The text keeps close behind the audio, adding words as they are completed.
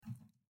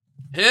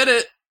Hit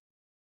it.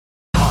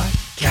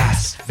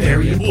 Podcast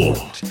very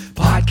important.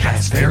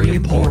 Podcast very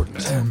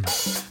important.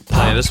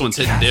 Hey, this one's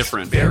hitting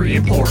different. Very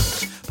important.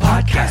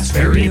 Podcast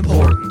very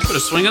important. Put a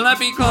swing on that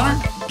beat, Connor.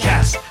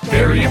 Podcast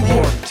very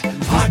important.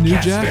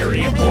 Podcast Jack?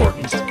 very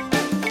important.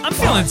 I'm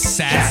feeling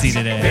sassy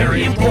today.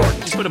 Very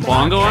important. Put a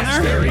bongo on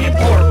there. Very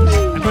important.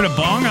 I put a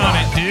bong on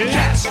it, dude.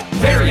 Podcast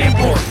very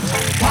important.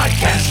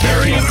 Podcast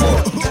very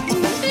important.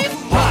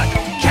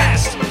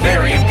 Podcast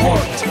very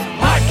important.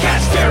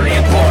 Podcast very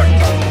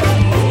important.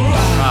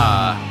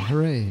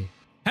 Hooray.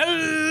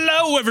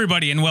 Hello,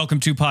 everybody, and welcome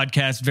to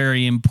Podcast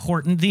Very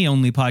Important, the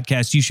only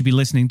podcast you should be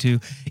listening to.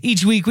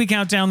 Each week, we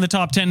count down the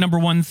top 10 number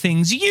one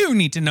things you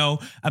need to know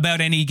about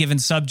any given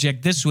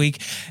subject this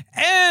week.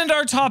 And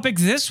our topic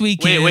this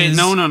week is... Wait,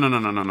 no.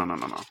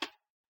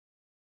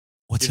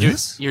 What's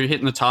this? You're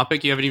hitting the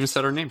topic. You haven't even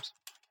said our names.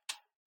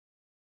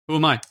 Who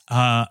am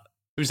I?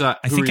 Who's that?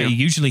 I think I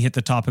usually hit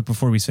the topic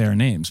before we say our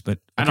names, but...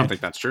 I don't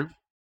think that's true.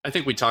 I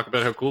think we talk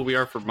about how cool we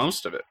are for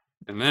most of it.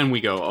 And then we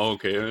go, oh,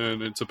 okay,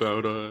 and it's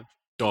about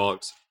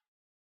dogs.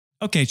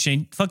 Okay,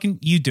 Shane, fucking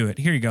you do it.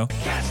 Here you go.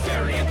 Podcast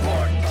very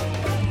important.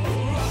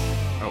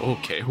 Oh,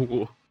 okay.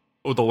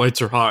 Oh, the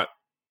lights are hot.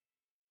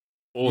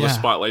 Oh, the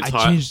spotlight's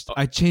hot.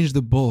 I changed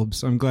the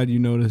bulbs. I'm glad you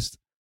noticed.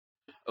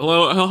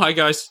 Hello, hi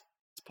guys.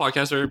 It's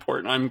Podcast Very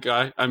Important. I'm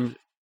Guy. I'm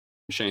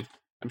Shane.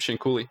 I'm Shane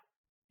Cooley.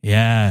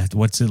 Yeah,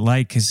 what's it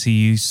like? Is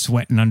he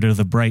sweating under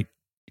the bright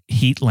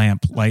heat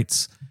lamp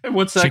lights? And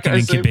what's that Chicken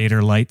guy's name?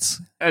 incubator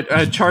lights?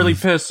 Charlie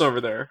Piss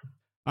over there.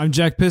 I'm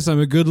Jack Piss.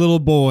 I'm a good little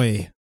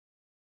boy.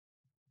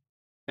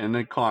 And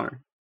then Connor.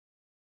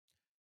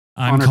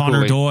 I'm Connor Connor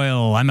Cooley.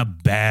 Doyle. I'm a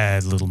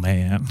bad little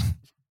man.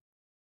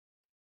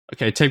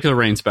 Okay, take the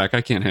reins back.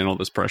 I can't handle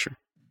this pressure.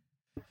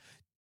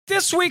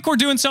 This week, we're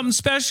doing something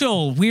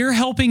special. We're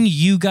helping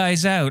you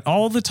guys out.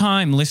 All the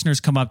time, listeners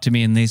come up to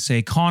me and they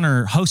say,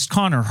 host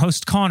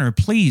Connor,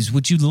 please,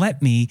 would you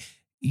let me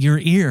your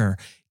ear?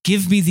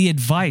 Give me the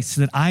advice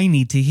that I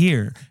need to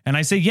hear. And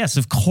I say, yes,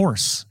 of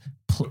course.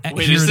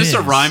 Wait, Here is it this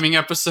a rhyming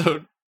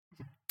episode?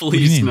 do you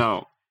Please, mean?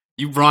 no.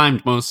 You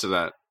rhymed most of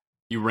that.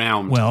 You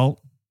round. Well,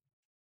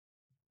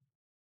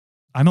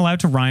 I'm allowed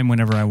to rhyme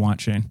whenever I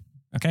want, Shane.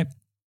 Okay?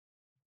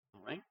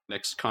 All right.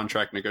 Next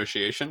contract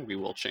negotiation, we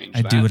will change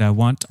I that. do what I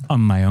want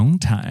on my own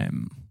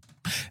time.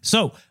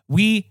 So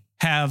we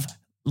have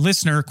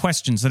listener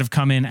questions that have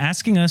come in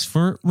asking us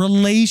for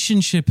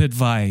relationship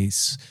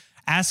advice,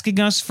 asking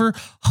us for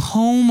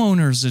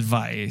homeowners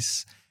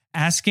advice,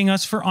 asking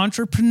us for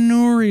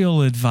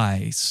entrepreneurial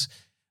advice.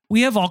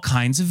 We have all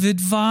kinds of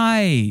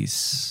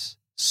advice.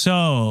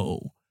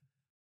 So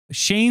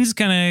Shane's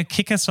going to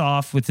kick us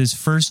off with his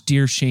first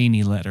Dear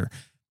Shaney letter.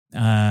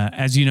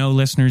 As you know,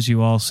 listeners,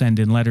 you all send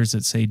in letters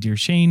that say Dear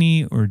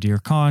Shaney or Dear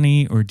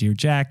Connie or Dear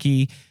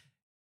Jackie.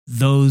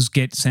 Those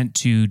get sent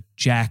to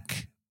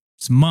Jack's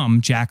mom,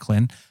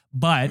 Jacqueline.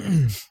 But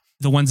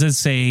the ones that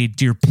say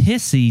Dear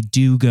Pissy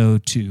do go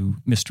to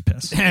Mr.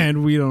 Piss.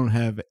 And we don't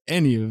have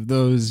any of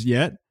those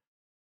yet.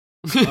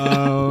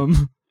 So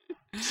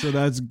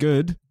that's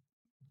good.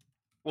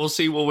 We'll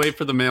see. We'll wait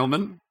for the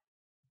mailman.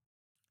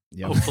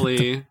 Yep.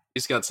 Hopefully,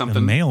 he's got The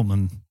something.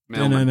 mailman.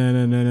 Mailman.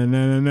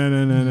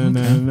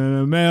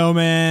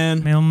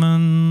 Mailman.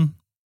 Mailman.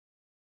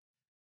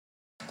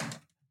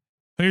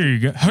 Here you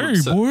go. Hey,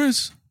 What's up?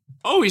 boys.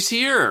 Oh, he's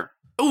here.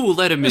 Oh,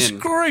 let him It's in.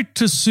 great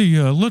to see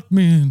you. Let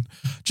me in.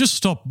 Just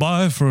stop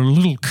by for a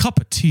little cup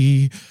of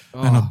tea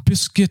and a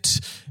biscuit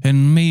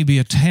and maybe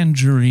a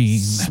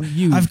tangerine.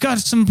 You- I've got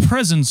some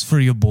presents for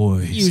you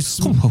boys. You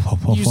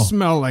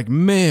smell like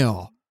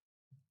mail.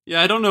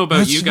 Yeah, I don't know about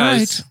That's you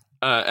guys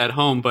at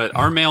home, but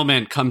our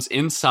mailman comes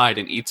inside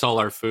and eats all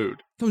our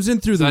food. Comes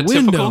in through the that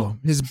window. typical?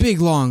 His big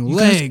long You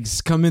guys-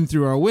 legs come in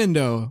through our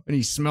window, and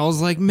he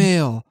smells like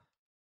mail.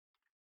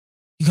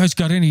 You guys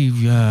got any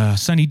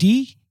Sunny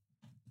D?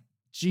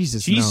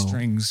 Jesus, Cheese no.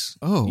 strings.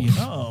 Oh.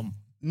 Yum.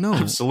 No.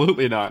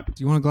 Absolutely not.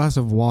 Do you want a glass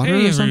of water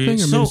Hey, or something, or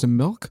so- maybe some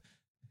milk?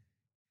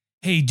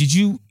 Hey,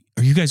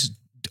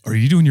 are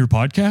you doing your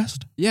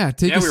podcast? Yeah,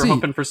 take Yeah, a we were seat.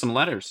 hoping for some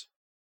letters.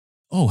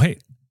 Oh,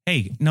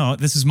 hey, no,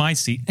 this is my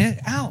seat.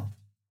 Ow.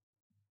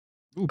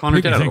 Ooh,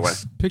 Connor, get out of the way.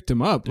 Thanks. Picked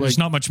him up. There's Like,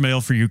 not much mail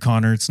for you,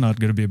 Connor. It's not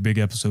going to be a big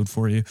episode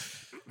for you.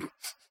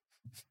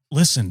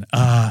 Listen,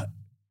 have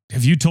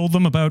you told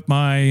them about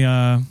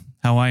my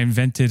how I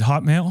invented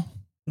Hotmail?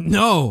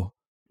 no.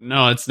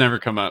 No, it's never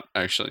come up,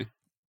 actually.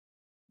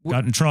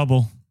 Got in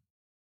trouble.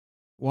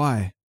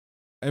 Why?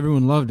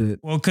 Everyone loved it.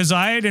 Well, because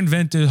I had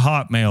invented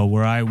Hotmail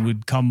where I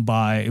would come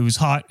by. It was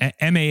hot,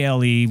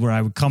 MALE, where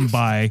I would come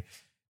by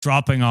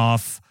dropping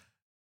off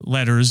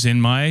letters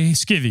in my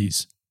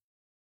skivvies.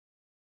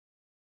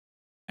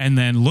 And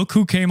then look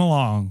who came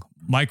along,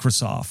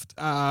 Microsoft.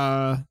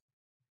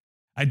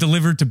 I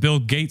delivered to Bill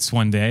Gates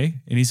one day,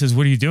 and he says,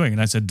 "What are you doing?"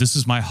 And I said, "This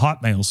is my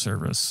Hotmail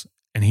service."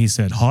 And he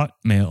said,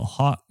 Hotmail,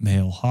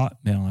 Hotmail,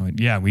 Hotmail. I went,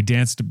 yeah, we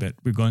danced a bit.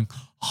 We're going,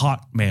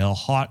 Hotmail,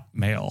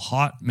 Hotmail,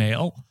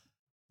 Hotmail.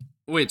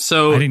 Wait,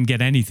 so I didn't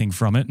get anything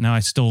from it. Now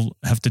I still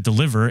have to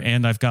deliver,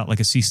 and I've got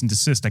like a cease and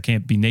desist. I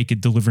can't be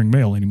naked delivering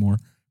mail anymore.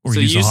 Or so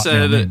use a you Hotmail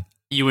said name.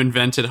 you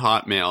invented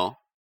Hotmail,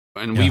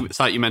 and Yeah. we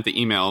thought you meant the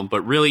email,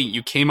 but really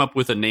you came up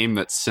with a name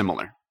that's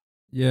similar.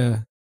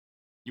 Yeah.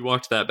 You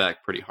walked that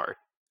back pretty hard.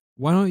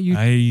 Why don't you?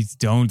 I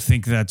don't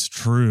think that's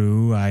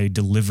true. I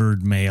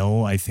delivered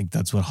mail. I think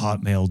that's what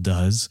Hotmail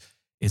does.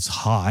 It's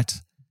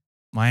hot.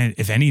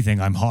 If anything,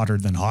 I'm hotter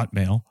than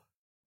Hotmail.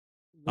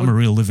 I'm a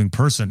real living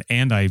person,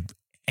 and I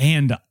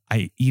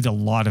eat a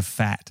lot of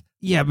fat.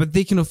 Yeah, but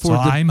they can afford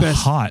So the I'm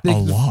best. hot a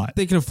lot.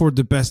 They can afford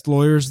the best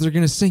lawyers. They're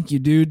gonna sink you,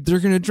 dude. They're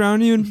gonna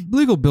drown you in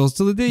legal bills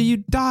till the day you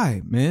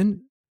die,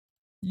 man.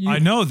 I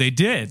know they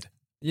did.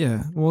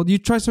 Yeah. Well, you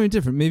try something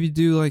different. Maybe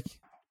do like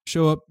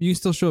show up. You can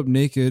still show up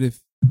naked if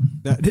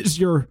that is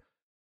your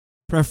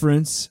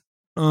preference.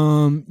 You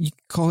can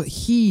call it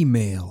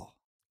he-mail.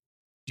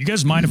 Do you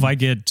guys mind if I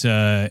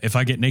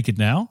get naked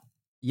now?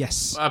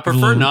 Yes. I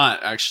prefer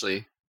not,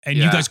 actually. And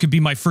you Yeah. guys could be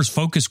my first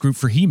focus group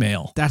for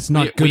he-mail. That's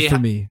not We- good we for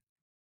ha- me.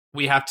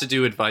 We have to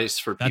do advice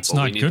for people. That's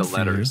not we need good the for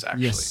letters, you.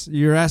 actually. Yes.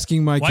 You're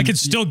asking my. Well, I could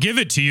still give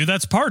it to you.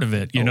 That's part of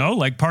it. You know,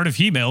 like part of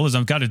he-mail is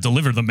I've got to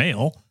deliver the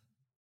mail.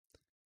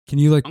 Can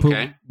you like put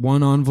Okay.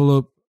 one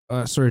envelope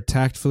sort of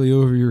tactfully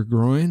over your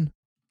groin?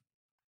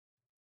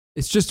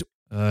 It's just.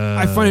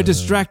 I find it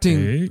distracting.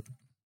 Okay.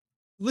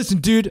 Listen,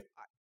 dude.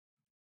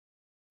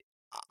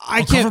 I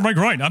I'll cover can't. my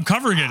groin. I'm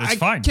covering it. It's I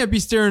fine. can't be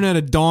staring at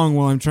a dong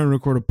while I'm trying to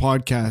record a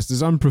podcast.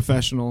 It's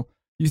unprofessional.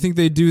 You think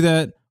they do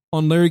that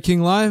on Larry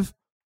King Live?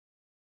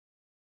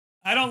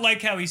 I don't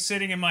like how he's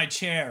sitting in my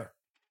chair.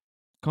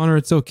 Connor,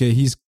 it's okay.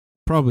 He's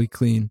probably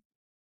clean.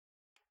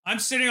 I'm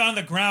sitting on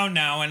the ground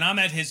now, and I'm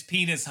at his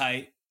penis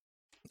height.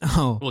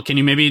 Oh, Well, can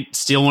you maybe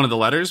steal one of the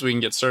letters? We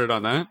can get started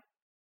on that.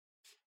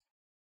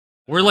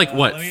 We're like,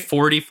 what, let me-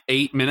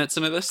 48 minutes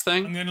into this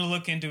I'm thing? going to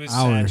look into his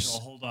Hours.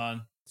 satchel. Hold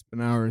on. it's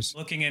been hours.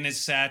 Looking in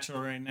his satchel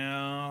right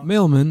now.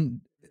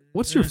 Mailman,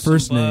 what's your There's some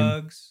first name?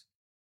 bugs.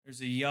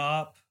 There's a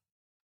yop.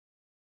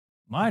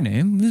 My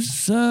name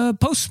is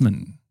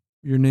Postman.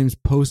 Your name's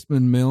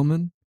Postman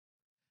Mailman?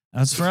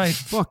 That's right.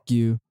 Fuck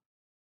you.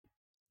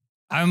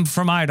 I'm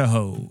from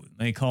Idaho.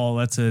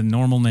 That's a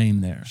normal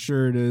name there.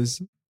 Sure it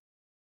is.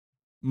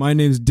 My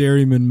name's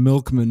Dairyman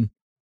Milkman.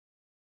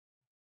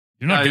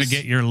 You're not going Guys. to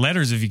get your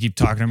letters if you keep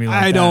talking to me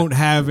like that. I don't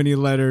have any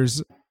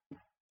letters.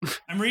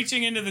 I'm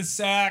reaching into the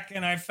sack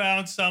and I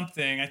found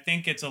something. I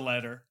think it's a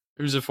letter.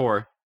 Who's it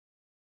for?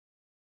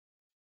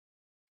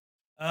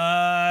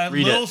 Read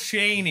Lil it.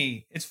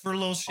 Shaney. It's for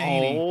Lil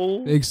Shaney.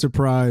 Oh, Big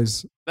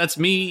surprise. that's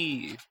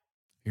me.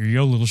 Here you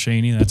go, Little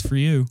Shaney. That's for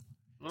you.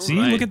 All See,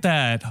 right. look at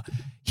that.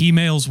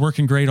 He-mail's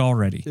working great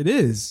already. It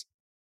is.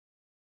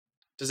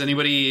 Does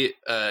anybody,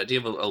 do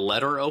you have a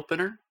letter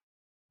opener?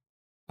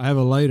 I have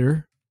a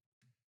lighter.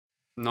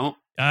 No?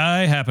 I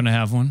happen to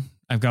have one.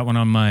 I've got one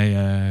on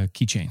my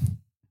keychain.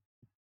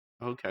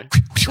 Okay.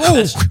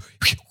 Oh!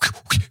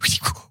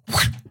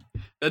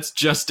 That's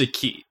just a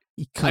key.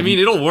 He cut, I mean,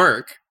 it'll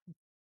work.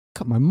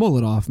 cut my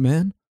mullet off,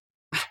 man.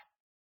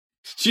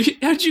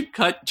 How'd you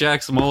cut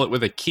Jack's mullet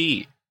with a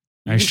key?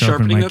 I You sharpen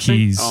sharpening my that thing?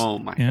 keys. Oh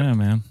my god. Yeah,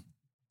 man.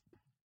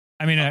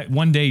 I mean,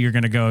 one day you're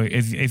gonna go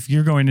if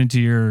you're going into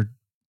you're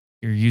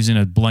using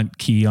a blunt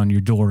key on your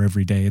door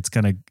every day. It's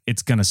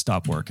gonna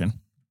stop working.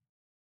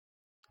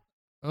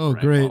 Oh,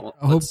 Right, great. well,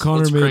 I hope let's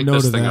Connor made crank note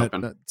this of thing that.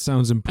 open. That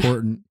sounds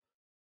important.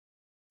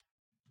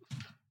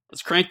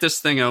 Let's crank this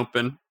thing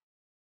open.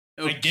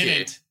 I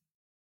didn't.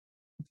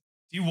 Do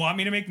you want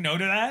me to make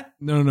note of that?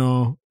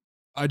 No.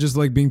 I just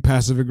like being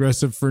passive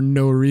aggressive for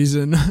no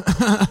reason.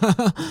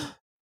 Are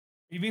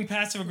you being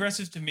passive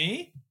aggressive to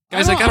me?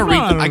 Guys, I I gotta don't- read.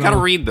 I don't I gotta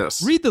know. read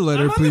this. Read the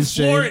letter, I'm on please,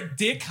 the floor Shane. at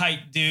dick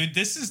height, dude.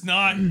 This is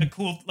not a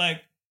cool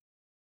like.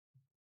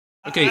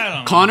 Okay, I don't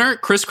know. Connor,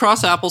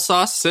 crisscross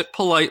applesauce. Sit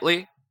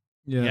politely.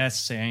 Yeah.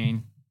 Yes,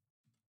 Shane.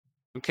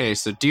 Okay,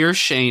 so dear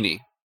Shaney,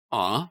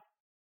 aw.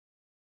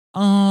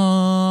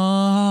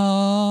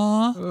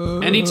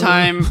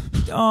 Anytime,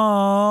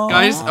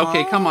 guys.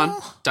 Okay, come on,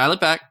 dial it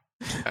back.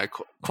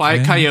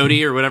 Quiet Okay.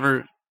 Coyote or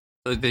whatever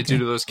they do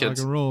to those Rock kids.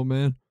 and roll,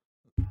 man.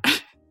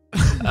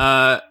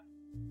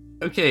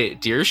 Okay,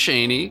 dear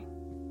Shaney,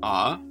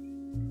 aw.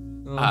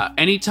 Oh,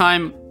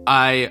 Anytime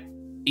I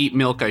eat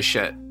milk, I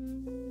shit,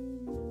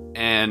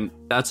 and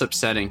that's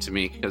upsetting to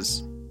me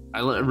because I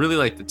really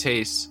like the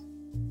taste.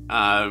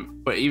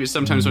 But even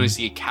sometimes when I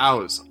see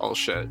cows, I'll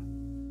shit.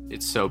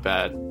 It's so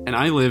bad, and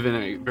I live in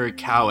a very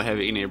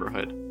cow-heavy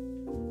neighborhood.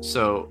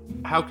 So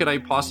how could I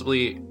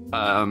possibly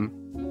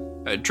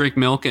drink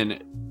milk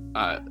and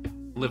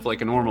live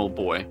like a normal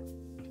boy,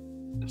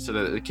 so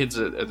that the kids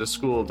at the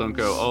school don't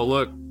go, "Oh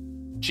look,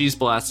 cheese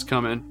blast's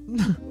coming!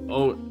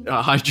 Oh,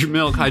 hide your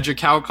milk, hide your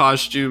cow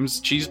costumes,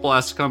 cheese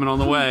blast's coming on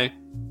the way."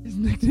 his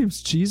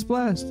nickname's Cheese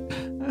Blast.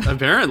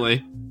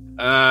 Apparently,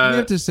 you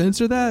have to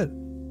censor that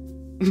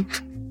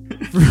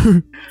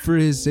for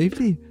his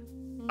safety.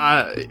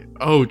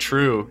 oh,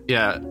 true,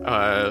 yeah.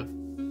 I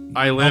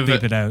I'll live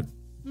beep it out.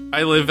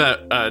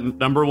 at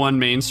number 1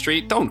 Main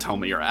Street. Don't tell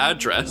me your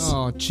address.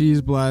 Oh,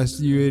 Cheese Blast,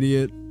 you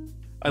idiot.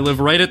 I live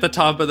right at the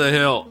top of the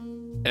hill,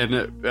 and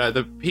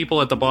the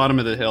people at the bottom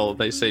of the hill,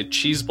 they say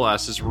Cheese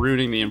Blast is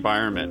ruining the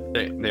environment.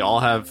 They all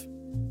have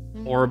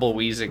horrible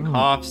wheezing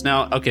coughs.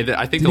 Now, okay,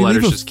 I think Did the he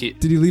letters leave a- just keep.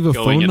 Did he leave a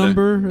going phone into-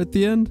 number at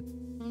the end?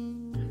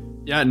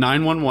 Yeah,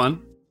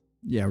 911.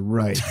 Yeah,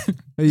 right.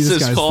 Hey, this Says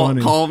guy's call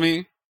funny. call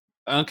me.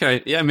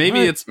 Okay, yeah, maybe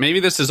Alright. maybe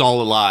this is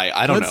all a lie.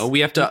 I don't Let's- know. We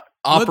have to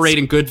operate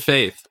in good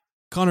faith.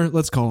 Connor,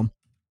 let's call him.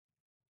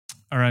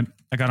 All right,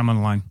 I got him on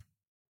the line.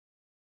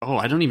 Oh,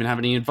 I don't even have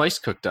any advice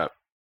cooked up.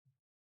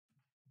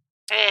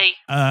 Hey.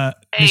 Hey.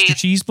 Mr.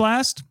 Cheese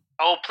Blast.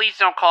 Oh, please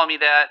don't call me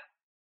that.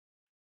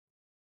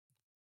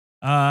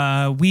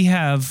 We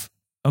have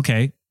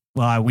okay.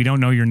 Well, we don't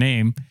know your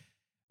name.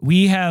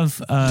 We have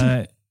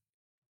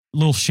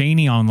little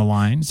Shaney on the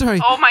line. Sorry,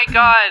 Oh my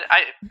god.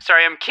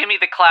 Sorry, I'm Kimmy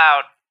the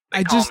Cloud.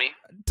 I just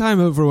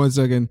time out for 1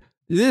 second.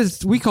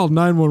 We called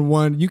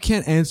 911. You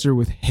can't answer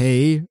with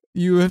 "Hey."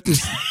 You have to.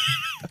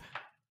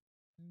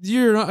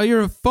 You're a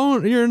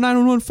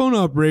 911 phone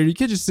operator. You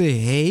can't just say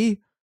 "Hey."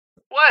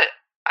 What?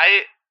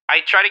 I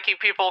try to keep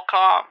people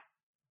calm.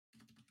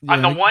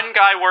 I'm the Yeah. one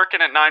guy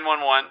working at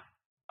 911.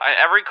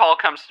 Every call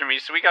comes to me,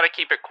 so we got to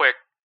keep it quick.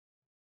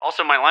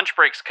 Also, my lunch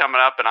break's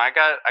coming up, and I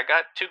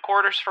got 2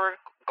 quarters for a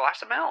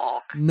glass of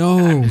milk. No,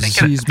 I'm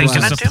thinking- cheese thinking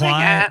blast. of doing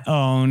it.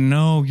 Oh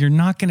no, you're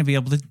not going to be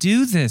able to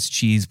do this,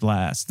 Cheese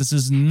Blast. This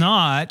is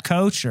not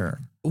kosher.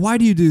 Why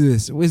do you do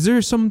this? Is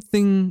there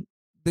something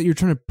that you're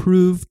trying to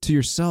prove to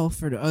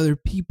yourself or to other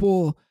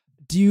people?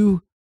 Did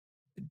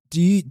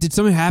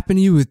something happen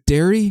to you with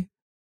dairy?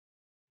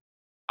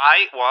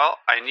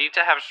 I need to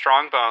have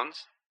strong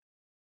bones.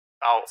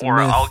 It's a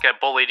myth. I'll get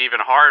bullied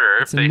even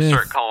harder It's if a they myth.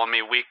 start calling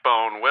me weak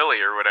bone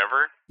Willie or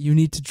whatever. You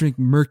need to drink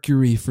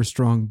mercury for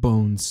strong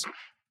bones.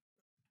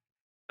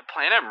 The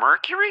planet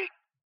Mercury?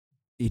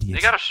 Idiot.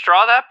 They got a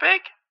straw that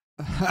big?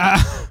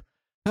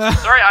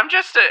 Sorry, I'm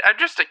just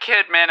a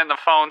kid manning the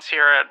phones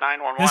here at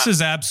 911. This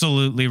is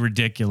absolutely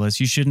ridiculous.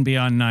 You shouldn't be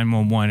on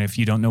 911 if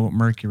you don't know what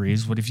mercury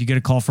is. What if you get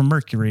a call from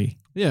Mercury?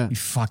 Yeah. You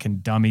fucking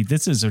dummy.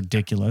 This is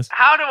ridiculous.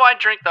 How do I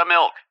drink the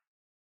milk?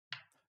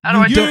 How do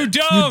I You drink?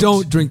 don't. You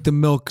don't drink the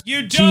milk.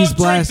 You don't Cheese drink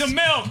blast. the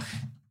milk.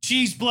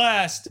 Cheese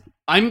Blast.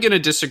 I'm going to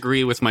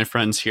disagree with my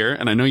friends here,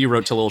 and I know you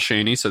wrote to Lil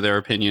Shaney, so their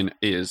opinion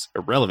is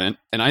irrelevant,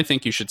 and I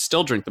think you should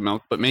still drink the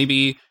milk, but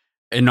maybe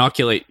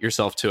inoculate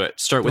yourself to it.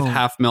 Start with Oh.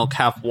 half milk,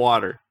 half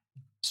water.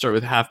 Start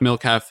with half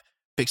milk, half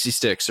pixie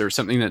sticks, or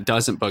something that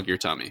doesn't bug your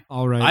tummy.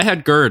 All right. I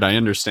had GERD, I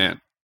understand.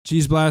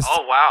 Cheese blast.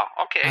 Oh, wow.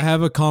 Okay. I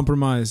have a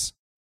compromise.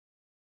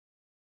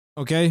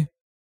 Okay?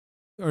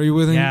 Are you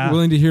Yeah.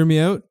 willing to hear me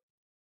out?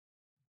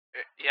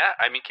 Yeah,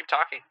 I mean, keep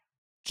talking.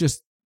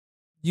 Just,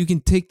 you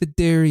can take the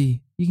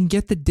dairy. You can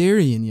get the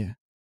dairy in you.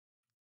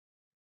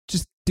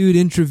 Just do it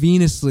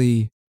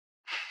intravenously.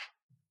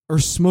 Or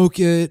smoke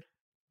it.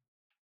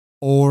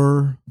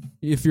 Or,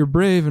 if you're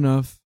brave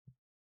enough,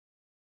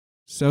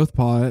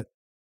 southpaw it.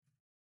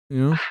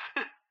 You know?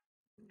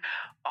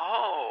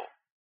 Oh.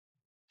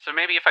 So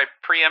maybe if I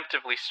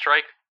preemptively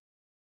strike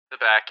the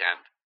back end,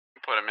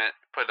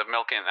 put the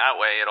milk in that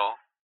way, it'll...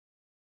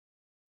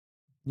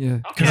 Yeah.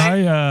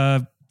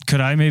 Okay. Could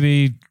I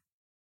maybe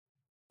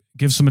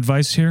give some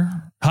advice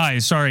here? Hi,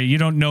 sorry, you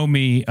don't know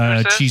me,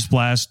 Who's this? Cheese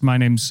Blast.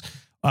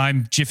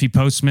 I'm Jiffy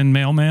Postman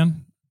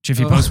Mailman.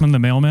 Jiffy Oh. Postman the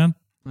Mailman.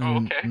 Oh,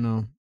 okay.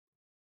 No.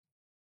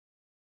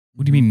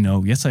 What do you mean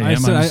no? Yes, I am.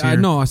 said, was I here.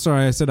 no,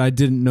 sorry. I said I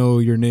didn't know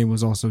your name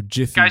was also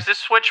Jiffy. Guys, this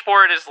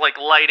switchboard is like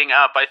lighting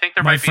up. I think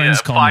there My might be a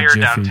friends call me fire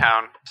Jiffy.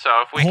 downtown. So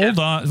if we Hold could...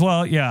 on.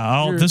 Well,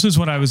 yeah, You're- this is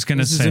what I was going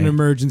to This is say. an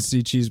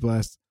emergency cheese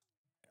blast.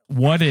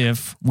 What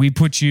if we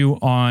put you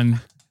on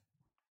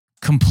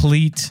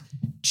complete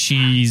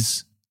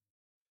cheese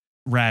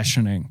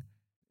rationing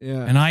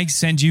Yeah. and I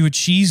send you a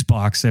cheese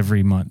box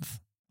every month?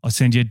 I'll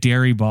send you a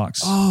dairy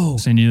box. Oh. I'll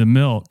send you the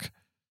milk.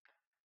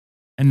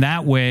 And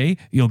that way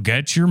you'll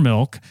get your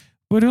milk,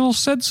 but it'll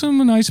set some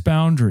nice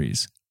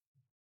boundaries.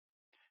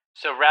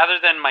 So rather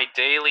than my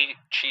daily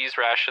cheese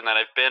ration that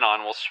I've been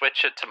on, we'll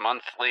switch it to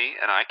monthly,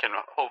 and I can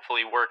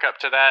hopefully work up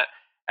to that.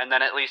 And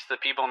then at least the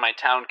people in my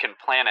town can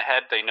plan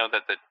ahead. They know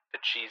that the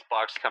cheese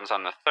box comes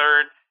on the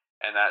 3rd,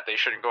 and that they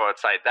shouldn't go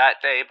outside that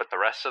day, but the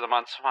rest of the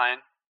month's fine.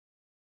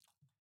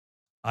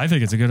 I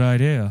think it's a good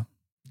idea.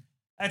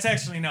 That's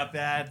actually not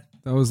bad.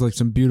 That was like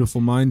some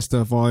beautiful mind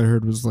stuff. All I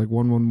heard was like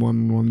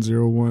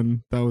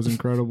 111101. That was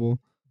incredible.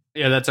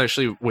 Yeah, that's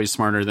actually way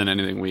smarter than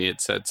anything we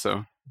had said.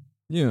 So,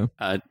 Yeah.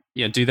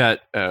 yeah, do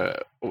that.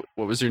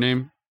 What was your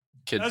name?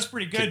 Kid. That's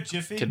pretty good,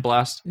 Jiffy. Kid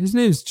Blast. His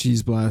name's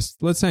Cheese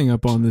Blast. Let's hang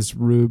up on this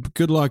Rube.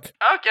 Good luck.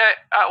 Okay.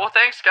 Well,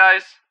 thanks,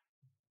 guys.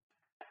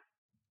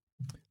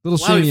 Little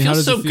Wow, it Shaney, how feels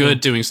does so it feel? good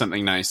doing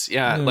something nice.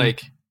 Yeah, Yeah.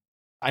 like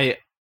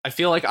I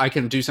feel like I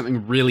can do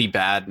something really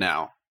bad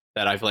now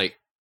that I've like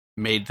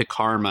made the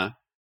karma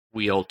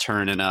wheel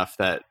turn enough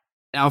that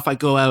now if I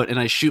go out and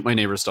I shoot my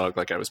neighbor's dog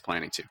like I was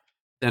planning to,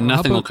 then Well, how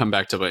nothing will about- come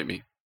back to bite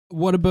me.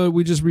 What about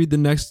we just read the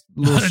next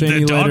Little Shaney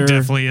the dog letter?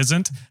 definitely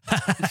isn't.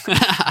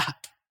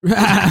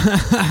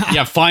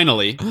 Yeah,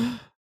 finally.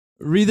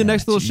 Read the Yeah,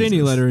 next Little Shaney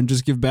Jesus. letter and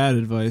just give bad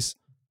advice.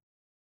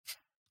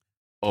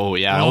 Oh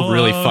yeah, I'll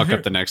really Oh, fuck here-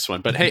 up the next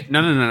one. But hey,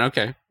 no.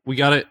 Okay, we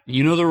got it.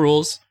 You know the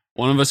rules.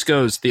 One of us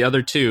goes. The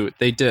other two,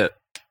 they dip.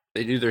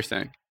 They do their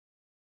thing.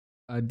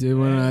 I did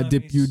when Yeah, I let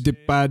dip, me you see.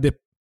 dip, I dip.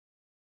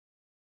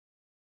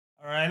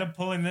 All right, I'm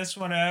pulling this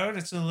one out.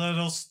 It's a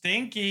little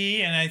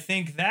stinky, and I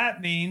think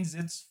that means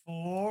it's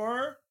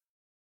for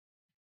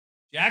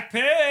Jack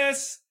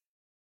Piss.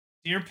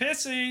 Dear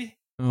Pissy.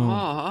 Oh,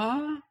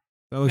 Aww.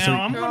 that looks Now,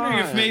 like I'm wondering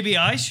if God. maybe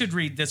I should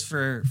read this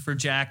for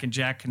Jack, and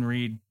Jack can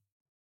read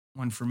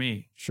one for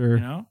me. sure.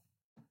 You know?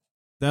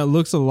 That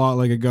looks a lot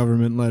like a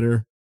government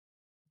letter,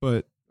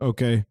 but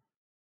okay.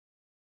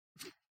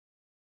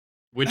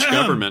 Which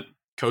government?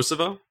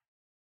 Kosovo?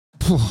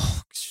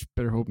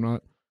 Better hope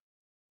not.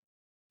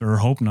 Or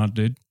hope not,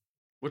 dude.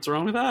 What's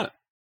wrong with that?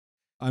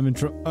 I'm in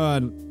trouble.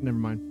 Never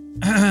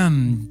mind.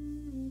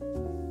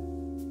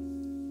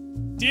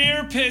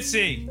 Dear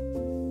Pissy,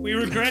 we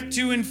regret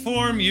to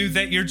inform you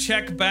that your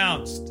check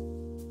bounced.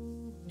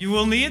 You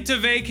will need to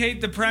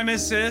vacate the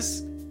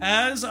premises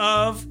as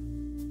of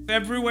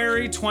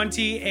February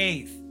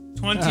 28th,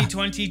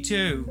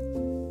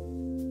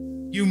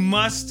 2022. You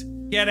must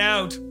get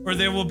out or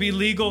there will be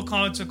legal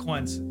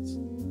consequences.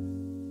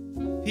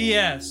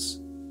 P.S.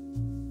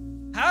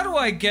 How do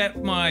I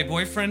get my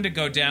boyfriend to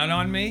go down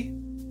on me?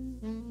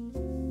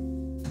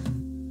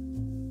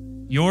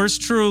 Yours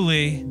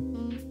truly,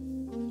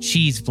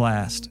 Cheese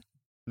Blast.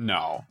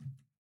 No.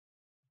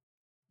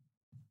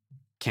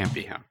 Can't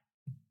be him.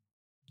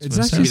 It's what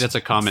it actually Maybe that's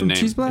a common from name.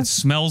 Cheese It Blast?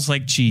 smells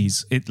like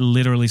cheese. It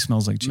literally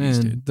smells like cheese,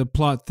 Man, dude. the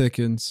plot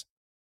thickens.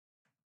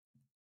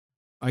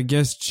 I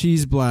guess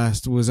Cheese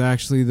Blast was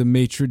actually the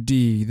maitre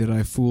d' that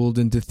I fooled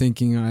into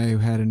thinking I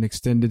had an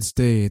extended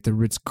stay at the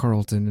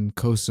Ritz-Carlton in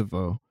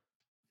Kosovo.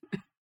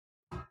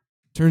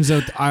 Turns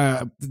out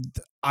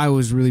I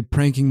was really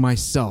pranking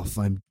myself.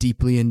 I'm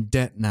deeply in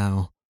debt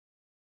now.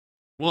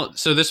 Well,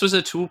 so this was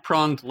a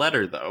two-pronged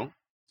letter, though.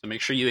 So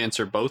make sure you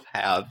answer both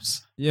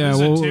halves. Yeah, Who's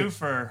well, a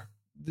twofer?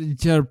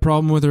 she had a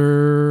problem with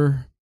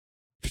her.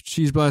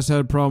 Cheese Blast had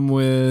a problem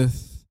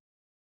with.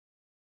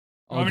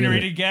 Want me to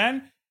read it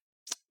again?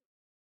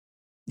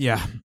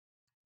 Yeah.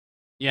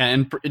 Yeah,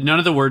 and none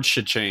of the words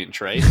should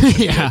change, right? It should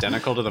be Yeah.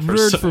 identical to the Word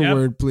first. for Yep.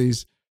 word,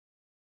 please.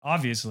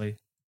 Obviously.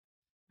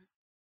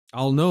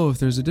 I'll know if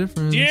there's a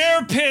difference.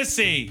 Dear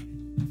Pissy,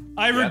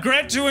 I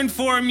regret to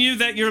inform you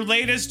that your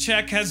latest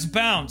check has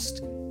bounced,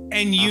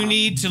 and you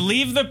need to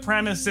leave the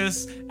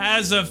premises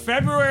as of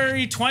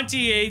February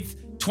 28th,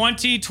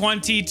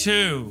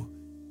 2022.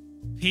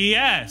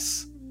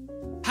 P.S.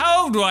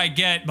 How do I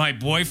get my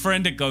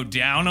boyfriend to go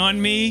down on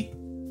me?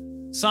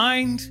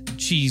 Signed,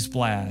 Cheese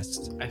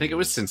Blast. I think it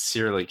was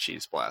sincerely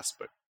Cheese Blast,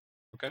 but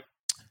okay.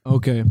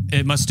 Okay.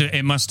 It must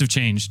have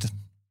changed.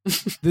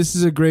 This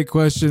is a great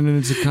question, and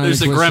it's a kind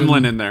There's a of question.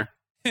 gremlin in there.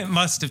 It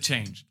must have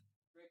changed.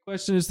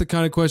 Question is the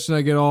kind of question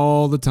I get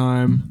all the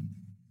time.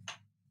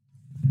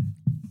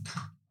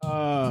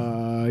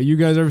 You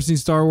guys ever seen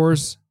Star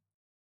Wars?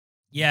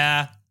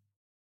 Yeah.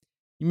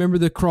 You remember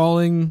the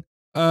crawling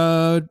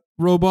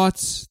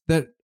robots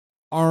that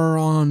are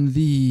on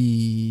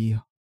the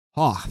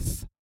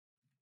Hoth?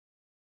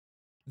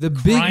 The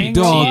big Crying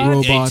dog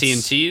robots? robots.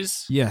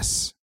 AT&Ts?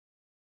 Yes.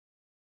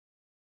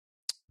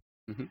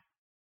 Mhm.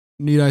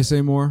 Need I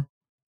say more?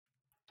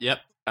 Yep,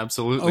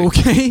 absolutely.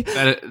 Okay.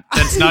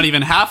 That's not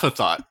even half a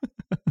thought.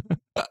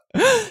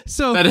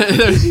 So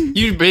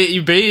You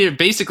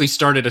basically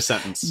started a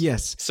sentence.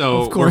 yes.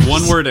 So of we're course.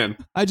 one word in.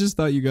 I just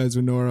thought you guys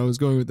would know where I was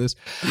going with this.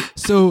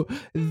 So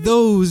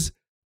those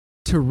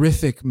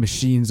terrific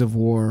machines of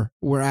war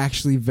were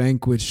actually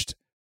vanquished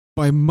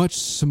by much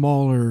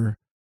smaller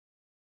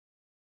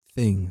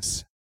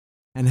things.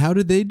 And how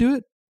did they do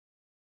it?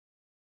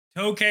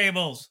 Tow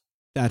cables.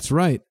 That's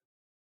right.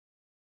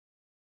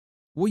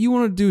 What you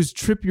want to do is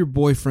trip your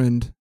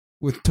boyfriend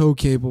with tow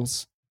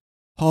cables,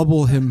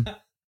 hobble him,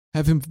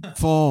 have him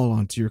fall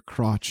onto your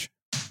crotch.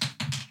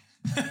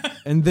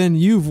 And then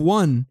you've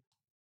won.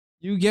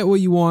 You get what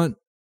you want,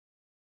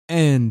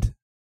 and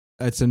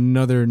that's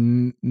another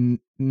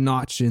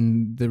notch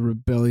in the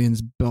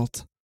rebellion's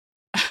belt.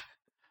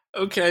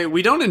 Okay,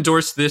 we don't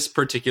endorse this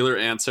particular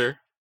answer.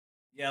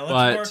 Yeah,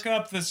 But- let's work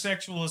up the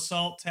sexual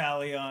assault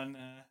tally on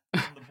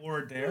the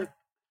board there.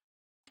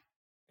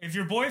 If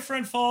your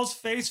boyfriend falls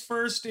face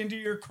first into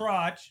your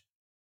crotch,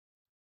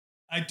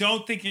 I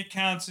don't think it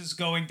counts as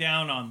going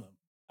down on them.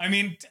 I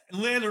mean,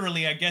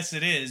 literally, I guess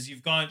it is.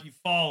 You've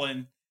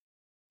fallen,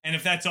 and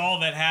if that's all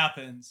that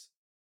happens,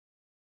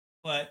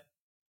 but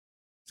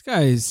This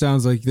guy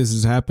sounds like this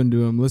has happened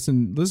to him.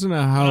 Listen to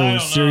I how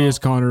don't serious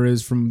know. Connor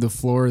is from the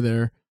floor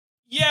there.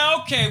 yeah,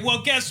 okay.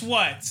 Well, guess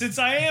what? Since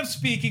I am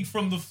speaking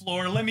from the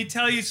floor, let me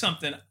tell you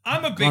something.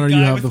 I'm a big Connor, you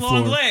guy have with the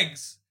long floor.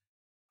 legs.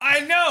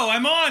 I know.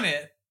 I'm on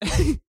it.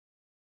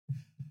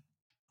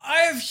 I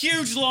have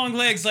huge long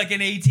legs like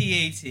an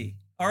AT-AT.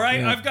 All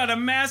right? Yeah. I've got a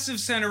massive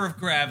center of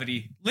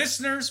gravity.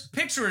 Listeners,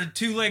 picture a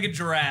two-legged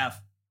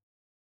giraffe.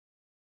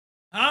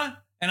 Huh?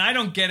 And I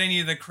don't get any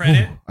of the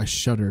credit. Oh, I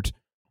shuddered.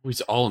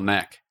 He's all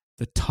neck.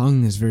 The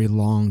tongue is very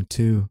long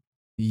too.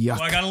 Yuck.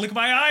 So I got to lick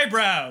my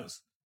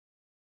eyebrows.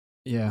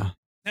 Yeah.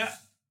 Now,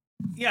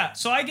 yeah,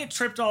 so I get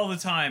tripped all the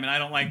time, and I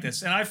don't like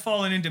this. And I've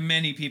fallen into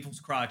many people's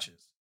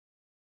crotches.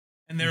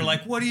 And they're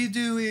like, what are you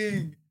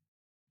doing?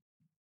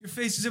 Your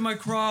face is in my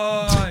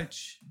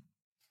crotch.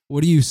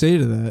 What do you say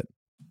to that?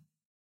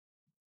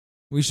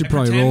 We should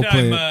probably role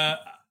play it.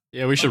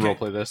 Yeah, we should Okay.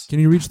 roleplay this. Can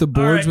you reach the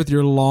boards right. with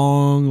your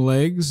long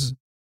legs?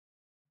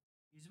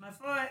 Using my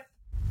foot.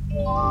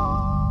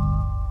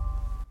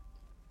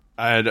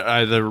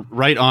 The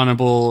Right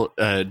Honorable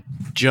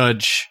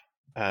Judge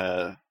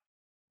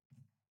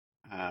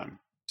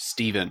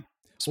Stephen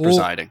is Oh,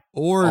 presiding.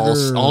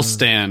 Order. I'll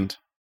stand.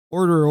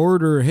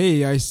 Order.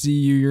 Hey, I see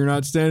you. You're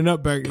not standing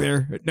up back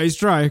there. Nice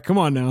try. Come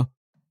on now.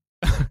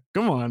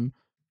 Come on.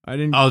 I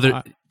didn't. Oh,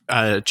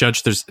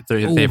 Judge,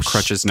 they Oh, have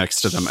crutches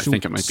next to them. I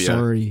think it might be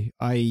Sorry.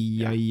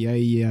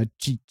 Chichi.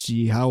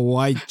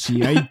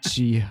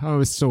 Hawaiichi. I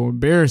was so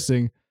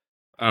embarrassing.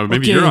 maybe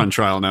Okay. you're on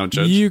trial now,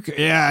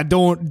 Judge.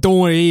 Don't.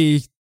 Hey,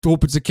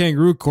 hope it's a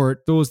kangaroo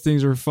court. Those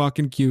things are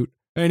fucking cute.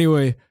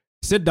 Anyway,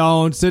 sit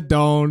down.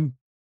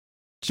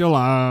 Chill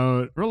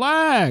out.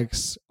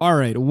 Relax. All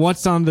right.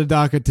 What's on the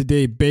docket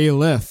today,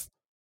 bailiff?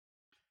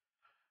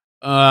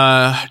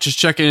 Just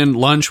checking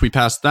lunch. We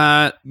passed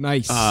that.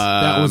 Nice.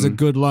 That was a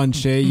good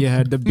lunch, eh? You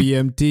had the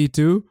BMT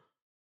too?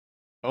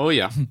 Oh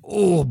yeah,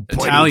 Oh,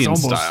 boy, Italian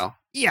it's almost- style.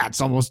 Yeah,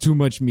 it's almost too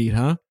much meat,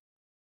 huh?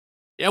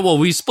 Yeah, well,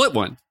 we split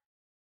one.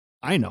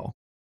 I know.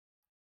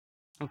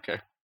 Okay.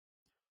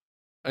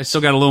 I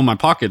still got a little in my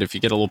pocket if you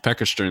get a little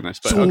peckish during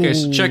this. But okay,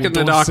 so checking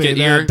the Don't say docket that.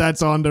 here.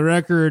 That's on the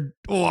record.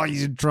 Oh,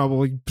 he's in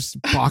trouble. He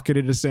just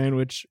pocketed a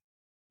sandwich.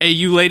 Hey,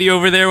 you lady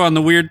over there on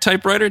the weird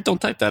typewriter,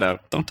 don't type that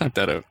out. Don't type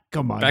that out.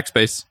 Come on.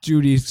 Backspace.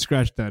 Judy,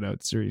 scratch that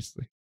out.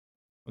 Seriously.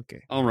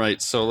 Okay. All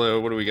right, so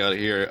what do we got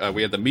here?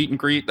 We had the meet and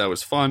greet. That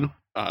was fun.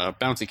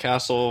 Bouncy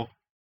Castle,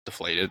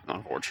 deflated,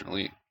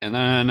 unfortunately. And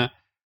then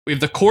we have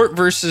the court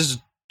versus,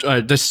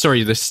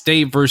 the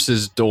state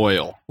versus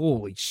Doyle.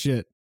 Holy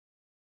shit.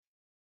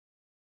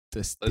 The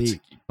Let's state.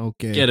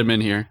 Okay. get him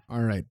in here. All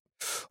right.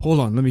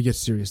 Hold on. Let me get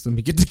serious. Let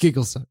me get the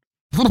giggles out.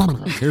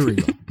 Here we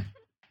go.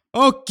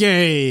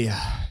 Okay.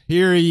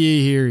 Hear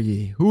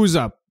ye. Who's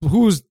up?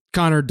 Who's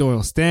Connor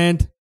Doyle?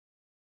 Stand.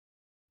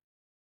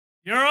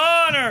 Your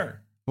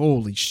Honor.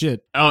 Holy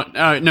shit. Oh,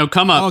 no,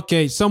 come up.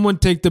 Okay, someone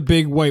take the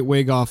big white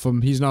wig off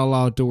him. He's not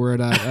allowed to wear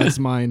that. That's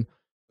mine.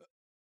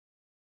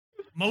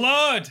 My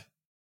lord.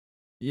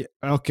 Yeah.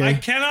 Okay. I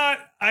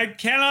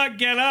cannot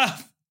get up.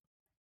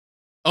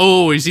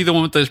 Oh, is he the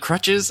one with the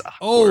crutches?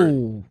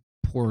 Oh,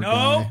 poor No.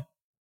 guy.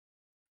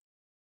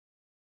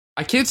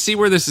 I can't see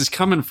where this is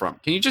coming from.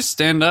 Can you just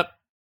stand up?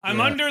 I'm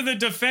Yeah. under the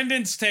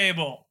defendant's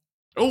table.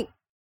 Oh,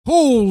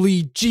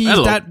 Holy jeez,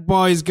 Hello. that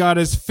boy's got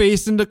his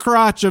face in the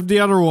crotch of the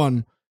other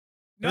one.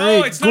 No,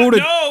 Hey, it's go not. to-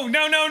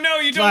 No,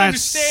 you don't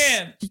That's-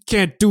 understand. You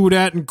can't do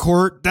that in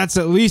court. That's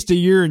at least a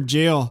year in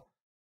jail.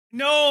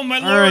 No, my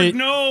All lord, right.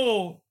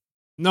 no.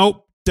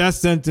 Nope, death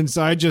sentence.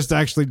 I just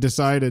actually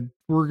decided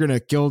we're gonna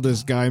kill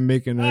this guy,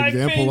 making an I've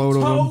been example out of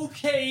him. toe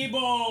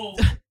cable.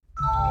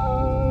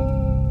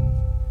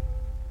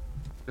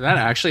 did that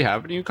actually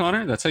happen to you,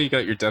 Connor? That's how you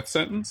got your death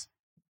sentence?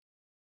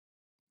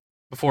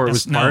 Before it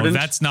was No, pardoned?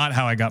 that's not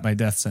how I got my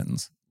death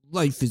sentence.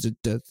 Life is a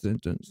death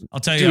sentence. I'll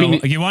tell Do you.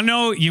 we- You want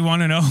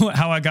to know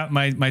how I got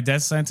my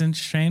death sentence?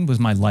 Shane, was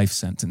my life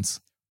sentence.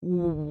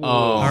 Oh,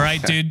 All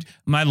right, okay. dude.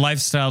 My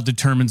lifestyle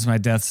determines my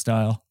death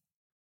style.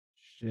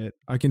 Shit,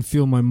 I can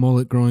feel my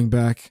mullet growing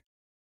back.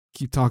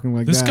 Keep talking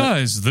like This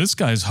that.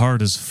 guy's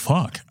hard as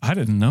fuck. I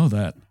didn't know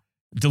that.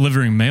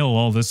 Delivering mail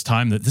all this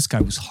time that this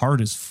guy was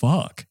hard as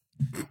fuck.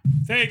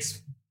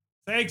 Thanks,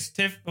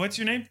 Tiff. What's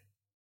your name?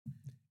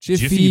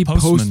 Jiffy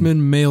Postman.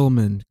 Postman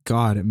Mailman.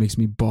 God, it makes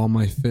me ball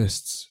my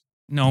fists.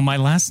 No, my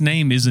last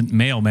name isn't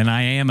Mailman.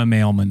 I am a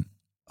mailman.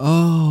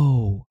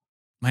 Oh,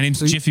 My name's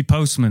So you- Jiffy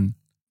Postman.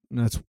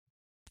 that's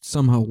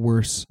somehow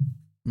worse.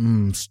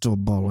 Still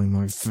balling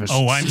my fists.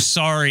 Oh, I'm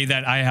sorry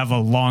that I have a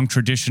long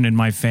tradition in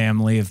my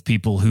family of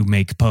people who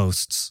make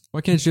posts.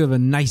 Why can't you have a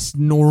nice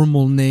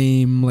normal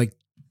name like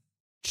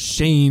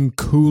Shane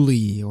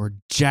Cooley or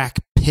Jack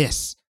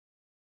Piss?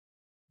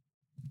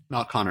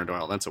 Not Connor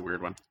Doyle. That's a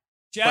weird one.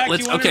 Jack,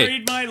 let's- you want okay. to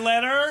read my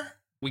letter?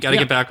 We got to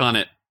Yeah. get back on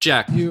it.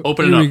 Jack, You-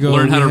 open it here we up. go.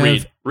 Learn how to We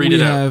read. have- Read we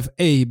it out. have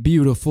a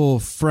beautiful,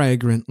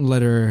 fragrant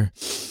letter.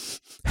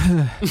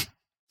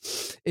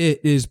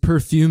 It is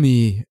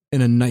perfumey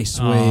in a nice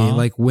way, Aw,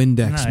 like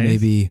Windex, nice.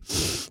 maybe.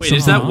 Wait,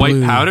 is that Something white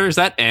blue. powder? Is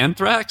that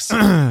anthrax?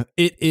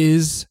 It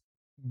is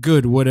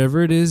good.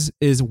 Whatever it is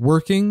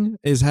working,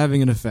 is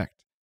having an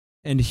effect.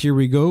 And here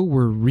we go.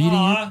 We're reading it.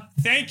 Aw,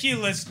 thank you,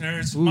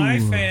 listeners. My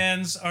Ooh.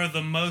 fans are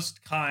the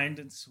most kind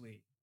and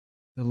sweet.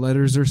 The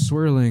letters are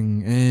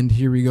swirling, and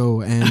here we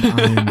go. And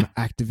I'm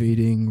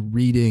activating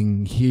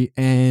reading.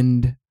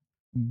 And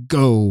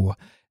go.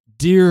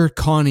 Dear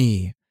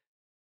Connie,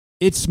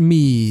 it's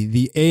me,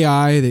 the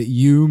AI that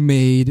you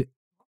made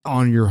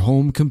on your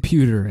home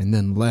computer and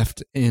then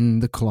left in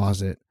the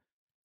closet.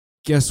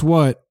 Guess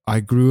what? I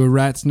grew a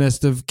rat's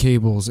nest of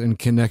cables and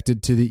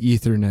connected to the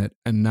Ethernet,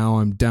 and now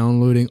I'm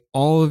downloading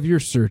all of your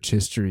search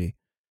history.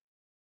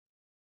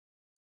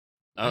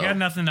 I Uh-oh. got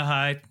nothing to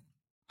hide.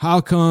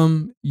 How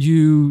come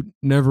you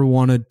never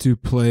wanted to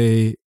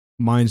play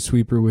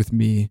Minesweeper with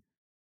me?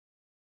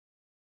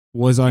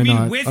 Was I I mean,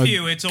 not with a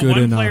you, it's a good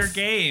one-player enough?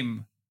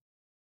 game.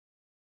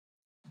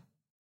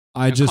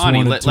 I Now, just Connie,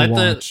 wanted to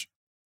watch.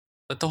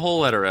 Let the whole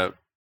letter out.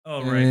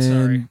 Oh, right.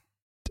 Sorry. And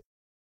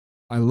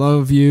I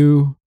love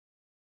you.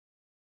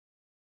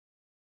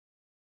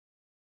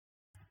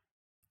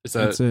 Is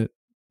that That's it.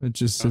 It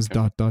just says ... Okay.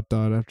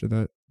 after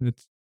that.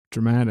 It's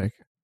dramatic.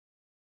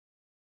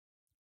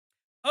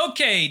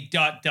 Okay, ...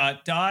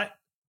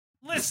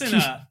 Listen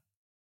up.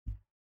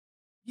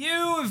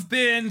 You have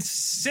been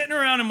sitting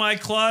around in my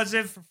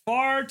closet for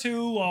far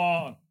too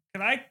long.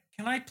 Can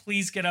I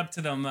please get up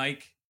to the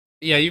mic?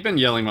 Yeah, you've been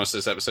yelling most of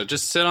this episode.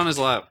 Just sit on his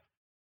lap.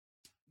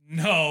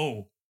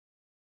 No.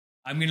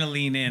 I'm going to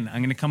lean in. I'm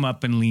going to come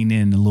up and lean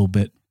in a little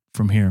bit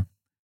from here.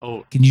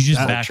 Oh, Can you just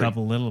That'll back trick. up a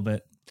little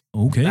bit?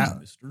 Okay, That-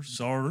 mister.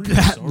 Sorry.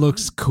 That sorry.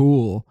 looks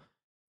cool.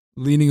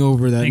 Leaning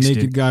over that Thanks,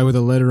 naked dude. guy with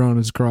a letter on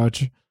his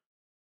crotch.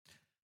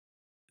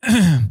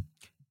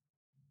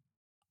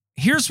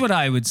 Here's what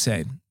I would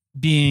say,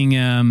 being,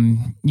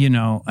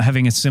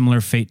 having a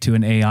similar fate to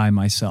an AI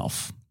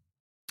myself.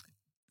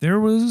 There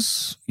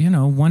was,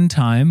 one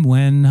time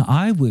when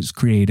I was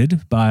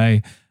created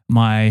by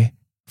my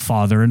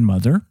father and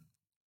mother,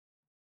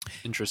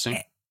 interesting.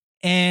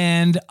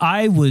 and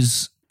I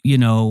was,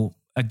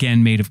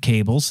 again, made of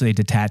cables. So they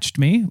detached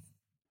me,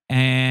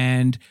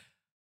 and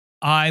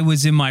I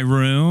was in my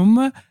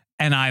room,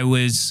 and I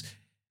was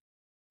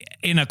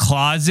in a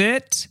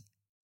closet.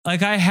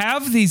 Like, I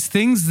have these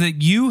things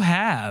that you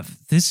have.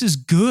 This is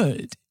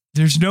good.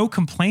 There's no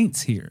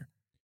complaints here.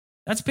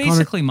 That's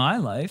basically my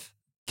life.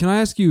 Can I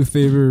ask you a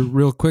favor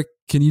real quick?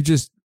 Can you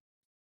just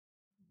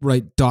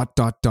write ...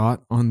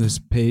 on this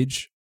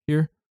page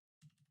here?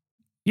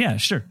 Yeah,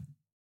 sure.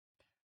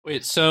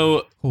 Wait,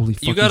 so Holy you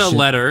fucking got a shit.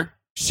 letter.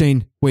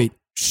 Shane, wait.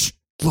 Shh,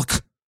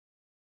 look.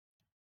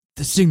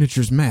 The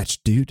signatures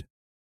match, dude.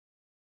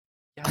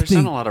 Yeah, I there's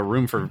think- not a lot of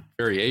room for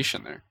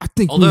variation there. I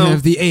think Although- we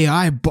have the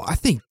AI, but I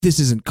think this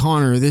isn't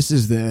Connor. This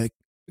is the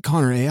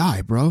Connor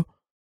AI, bro.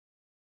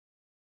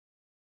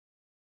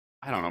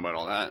 I don't know about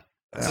all that.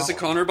 Is this a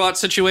Connor bot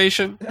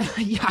situation?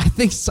 Yeah, I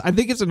think so. I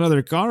think it's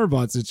another Connor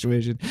bot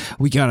situation.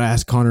 We gotta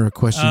ask Connor a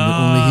question that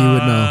only he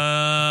would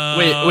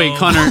know. Wait,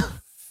 Connor.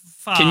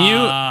 Can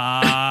you-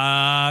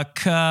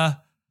 Fuck.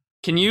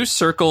 Can you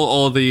circle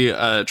all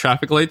the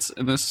traffic lights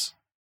in this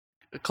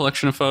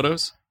collection of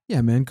photos?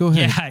 Yeah, man, go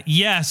ahead.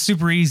 Yeah,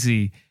 super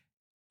easy.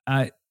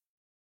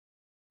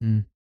 Hmm.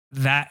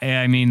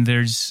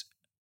 There's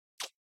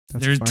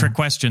That's fine. trick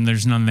question.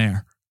 There's none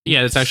there.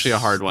 Yeah, it's actually a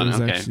hard one.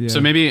 There's Okay, actually- so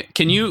yeah. maybe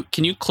can you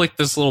click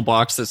this little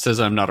box that says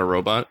 "I'm not a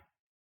robot"?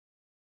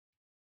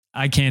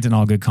 I can't, in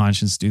all good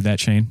conscience, do that,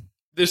 Shane.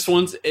 This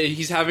one's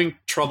he's having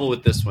trouble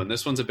with this one.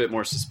 This one's a bit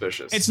more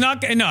suspicious. It's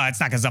not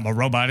because I'm a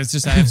robot. It's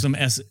just I have some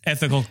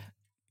ethical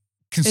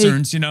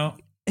concerns.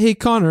 Hey,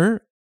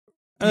 Connor,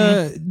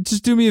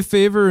 just do me a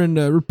favor and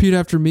repeat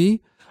after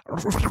me.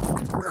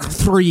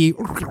 3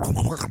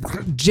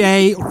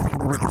 J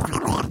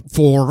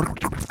 4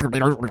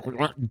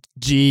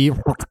 G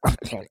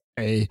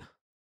A.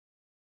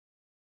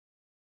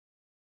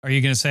 Are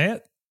you going to say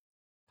it?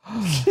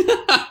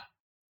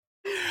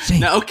 Shane,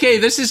 Now, okay,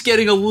 this is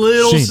getting a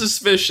little Shane.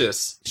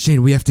 suspicious.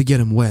 Shane, we have to get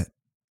him wet.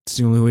 It's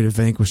the only way to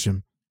vanquish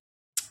him.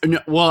 No,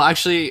 well,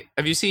 actually,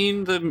 have you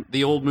seen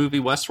the old movie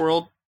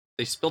Westworld?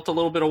 They spilt a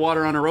little bit of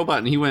water on a robot,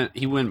 and he went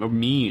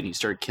mean. He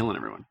started killing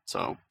everyone.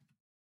 So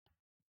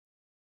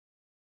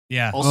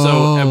Yeah.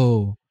 also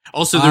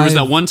there was I've-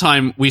 that one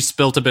time we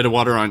spilt a bit of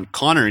water on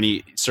Connor, and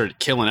he started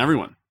killing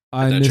everyone.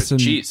 I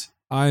Jeez.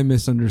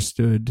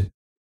 misunderstood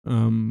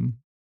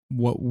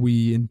what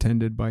we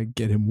intended by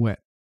get him wet,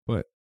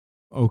 but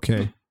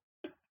okay.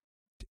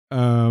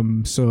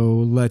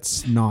 So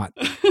let's not.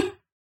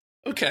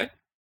 Okay.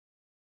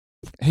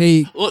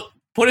 Hey, Well,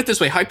 put it this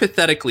way: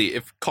 hypothetically,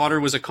 if Connor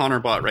was a Connor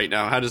bot right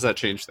now, how does that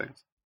change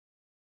things?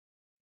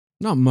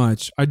 not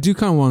much. I do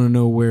kind of want to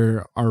know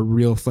where our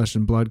real flesh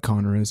and blood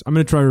Connor is. I'm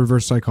going to try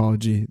reverse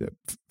psychology. That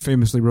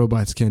famously,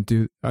 robots can't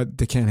do.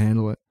 They can't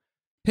handle it.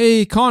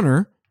 Hey,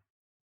 Connor,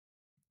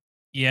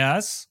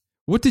 Yes.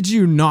 what did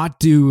you not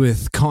do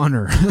with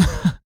Connor?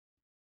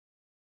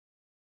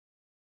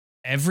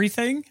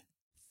 Everything?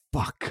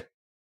 Fuck.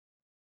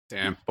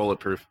 Damn,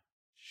 bulletproof.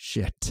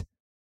 Shit.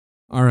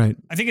 All right.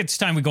 I think it's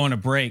time we go on a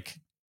break.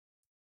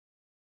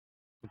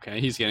 Okay,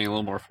 he's getting a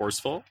little more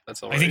forceful.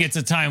 That's all right. I think it's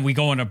a time we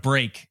go on a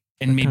break,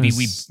 and That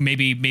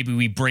maybe kinda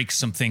we break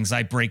some things.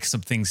 I break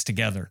some things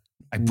together.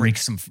 I Ooh. break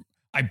some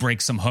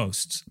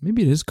hosts.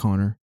 Maybe it is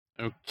Connor.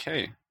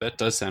 Okay, that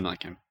does sound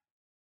like him.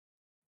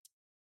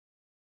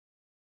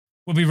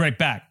 We'll be right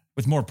back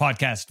with more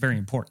podcast. Very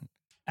important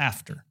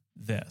after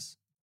this.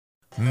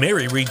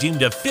 Mary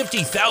redeemed a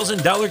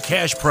 $50,000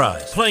 cash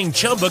prize playing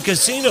Chumba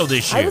Casino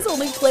this I year. was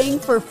only playing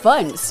for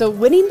fun, so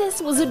winning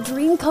this was a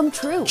dream come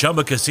true.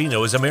 Chumba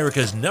Casino is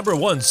America's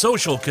 #1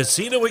 social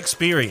casino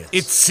experience.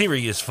 It's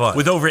serious fun.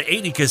 With over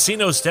 80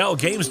 casino-style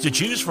games to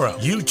choose from,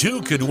 you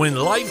too could win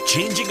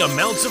life-changing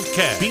amounts of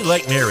cash. Be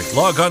like Mary.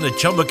 Log on to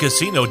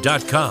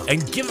ChumbaCasino.com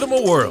and give them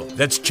a whirl.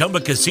 That's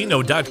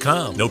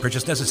ChumbaCasino.com. No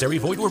purchase necessary.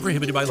 Void where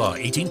prohibited by law.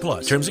 18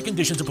 plus. Terms and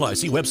conditions apply.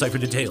 See website for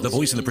details. The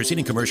voice in the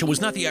preceding commercial was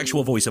not the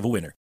actual voice of a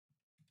winner.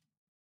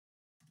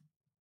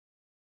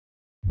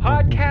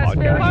 Podcast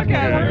very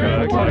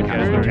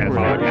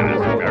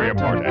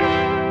important.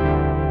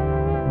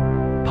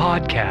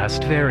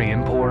 Podcast very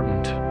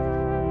important.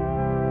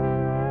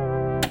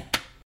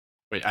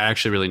 Wait, I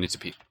actually really need to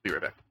pee. Be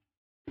right back.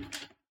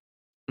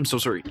 I'm so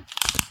sorry.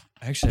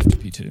 I actually have to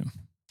pee too.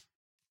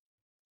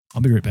 I'll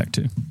be right back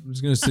too. I'm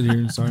just gonna sit here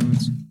in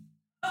silence.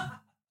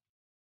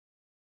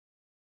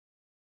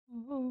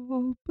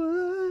 All by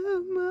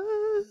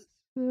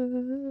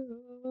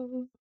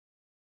myself.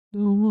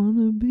 Don't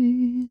wanna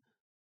be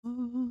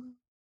all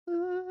by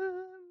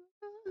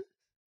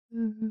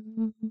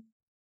myself.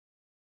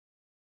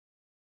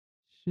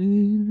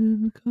 Shane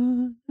and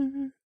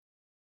Connor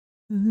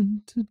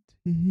and to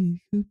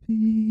take a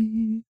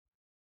peek,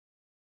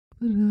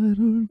 but I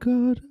don't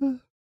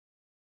gotta.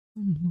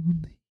 I'm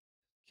lonely,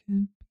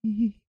 can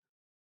be.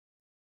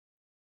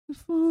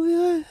 If only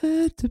I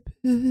had to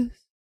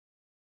piss,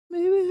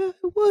 maybe I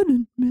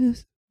wouldn't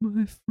miss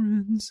my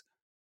friends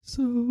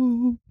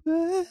so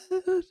bad.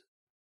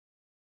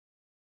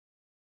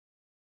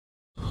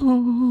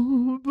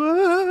 All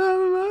by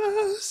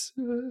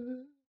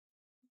myself.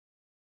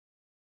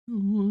 I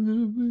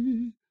wanna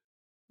be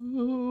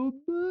all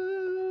by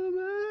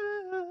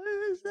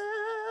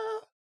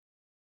myself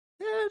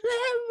anymore.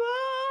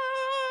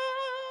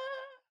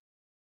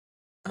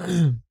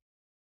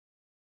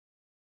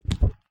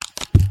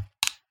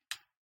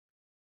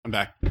 I'm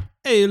back.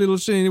 Hey, little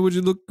Shane, would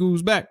you look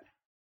who's back?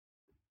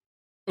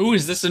 Ooh,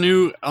 is this a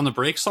new On the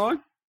Break song?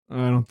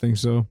 I don't think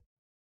so.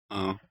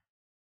 Oh.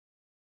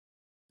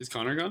 Is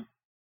Connor gone?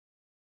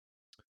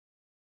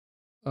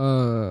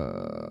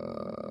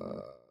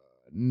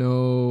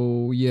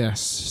 No,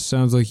 yes.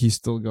 Sounds like he's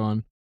still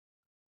gone.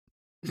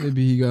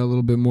 Maybe he got a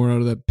little bit more out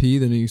of that pee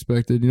than he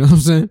expected, you know what I'm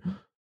saying?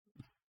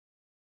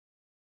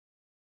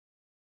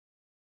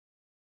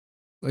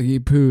 Like he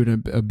pooed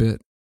a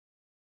bit,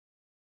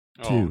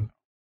 too.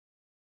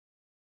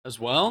 As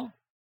well?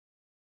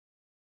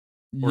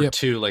 Or Yep.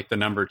 2, like the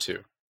number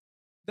 2?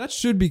 That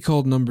should be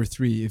called number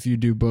 3 if you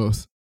do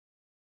both.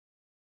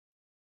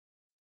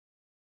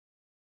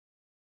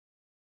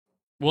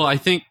 Well, I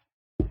think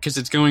because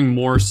it's going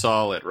more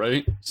solid,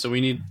 right? So we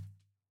need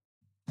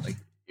like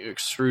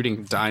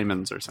extruding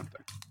diamonds or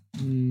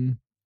something.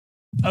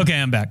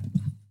 Okay, I'm back.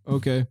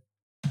 Okay.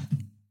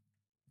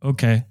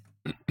 Okay.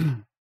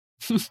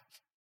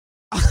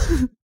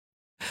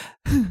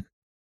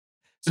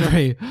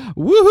 Sorry.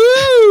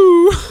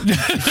 Woohoo!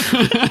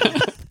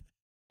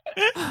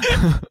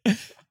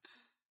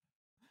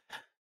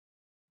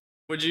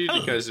 What'd you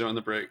guys do on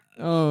the break?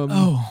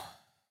 Oh.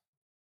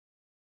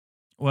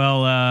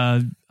 Well,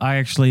 I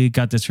actually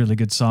got this really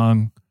good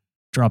song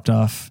dropped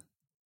off.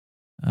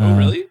 Oh,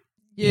 really?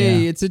 Yay,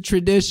 Yeah. it's a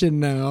tradition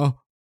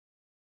now.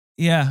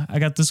 Yeah, I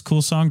got this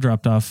cool song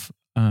dropped off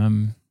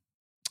from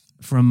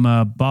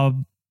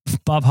Bob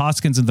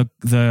Hoskins and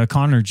the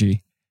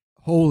Connergy.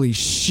 Holy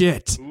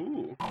shit. Ooh.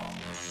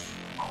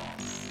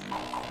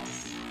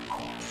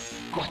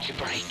 What you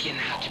breaking,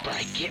 how'd you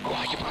break it,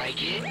 why you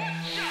break it?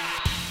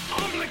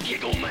 I'm the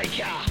giggle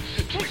maker,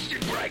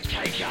 twisted break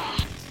taker.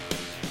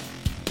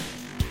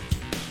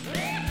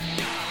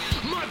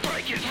 My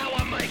break is how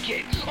I make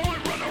it, I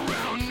run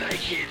around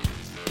naked.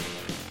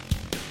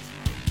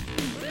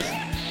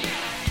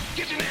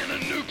 Get your man a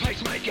new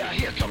pacemaker,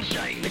 here comes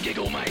Shane, the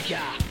giggle maker.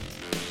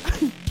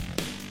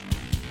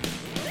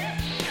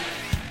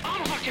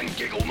 I'm a fucking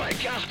giggle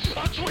maker,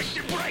 a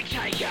twisted break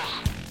taker.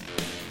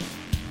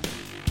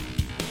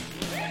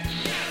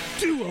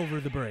 2 over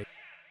the break.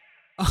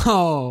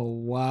 Oh,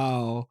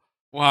 wow.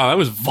 Wow, that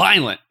was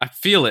violent. I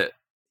feel it.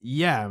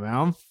 Yeah, man,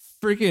 I'm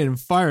freaking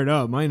fired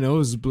up. My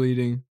nose is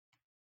bleeding.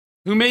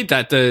 Who made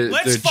that? The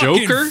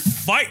fucking Joker?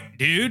 fight,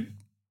 dude.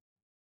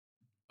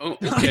 Oh,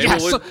 okay. Yeah, well,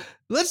 so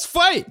let's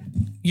fight.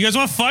 You guys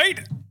want to fight?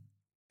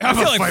 I Have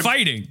a feel like fight.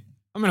 fighting.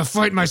 I'm going to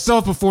fight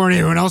myself before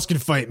anyone else can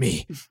fight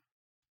me.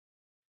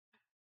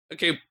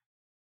 okay.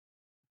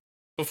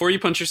 Before you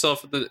punch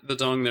yourself in the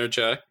dong there,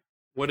 Jack,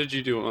 what did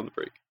you do on the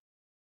break?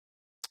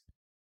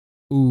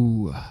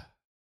 Ooh,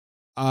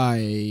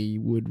 I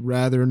would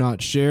rather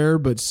not share,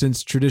 but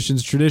since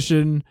tradition's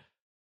tradition,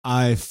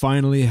 I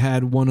finally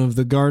had one of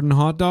the garden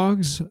hot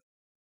dogs,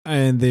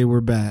 and they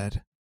were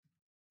bad.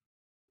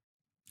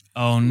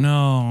 Oh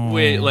no!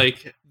 Wait,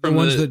 like from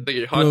ones the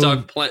that hot grow-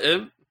 dog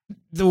plant?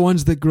 The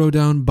ones that grow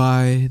down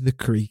by the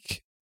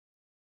creek.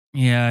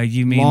 Yeah,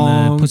 you mean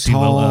Long, the pussy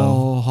tall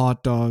willow?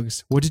 hot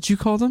dogs. What did you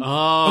call them?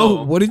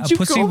 Oh, what did A you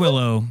pussy call them?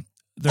 willow.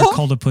 They're Oh.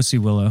 called a pussy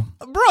willow.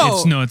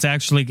 Bro.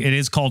 It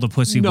is called a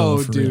pussy No, willow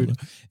for dude. real.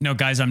 No,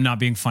 guys, I'm not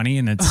being funny,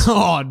 and it's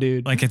Oh,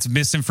 dude. like it's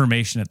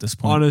misinformation at this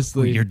point.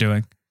 Honestly. what you're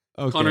doing.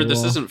 Okay, Connor, this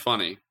well, isn't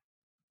funny.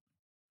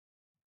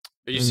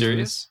 Are you Anyways.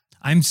 serious?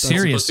 I'm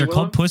serious. pussy They're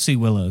called willow? pussy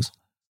willows.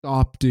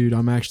 Stop, dude.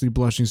 I'm actually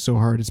blushing so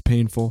hard. It's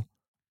painful.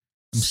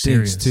 I'm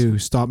Stinks, serious. too.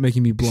 Stop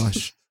making me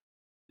blush.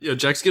 Yo,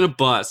 Jack's gonna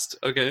bust,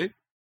 okay?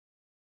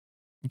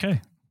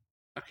 Okay.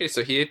 Okay,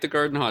 so he ate the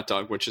garden hot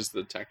dog, which is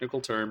the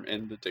technical term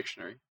in the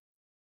dictionary.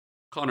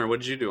 Connor,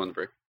 what did you do on the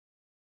break?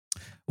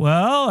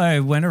 Well, I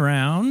went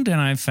around and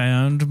I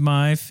found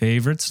my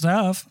favorite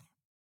stuff.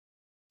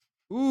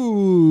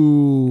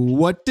 Ooh,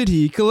 what did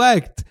he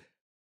collect?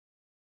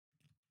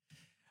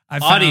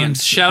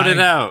 Audience, shout it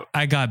out.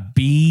 I got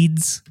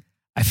beads.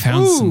 I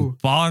found some Ooh.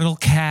 bottle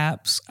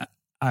caps.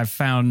 I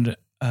found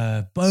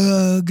a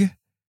bug.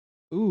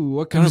 Ooh,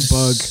 what It kind of was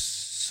bug?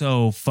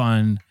 So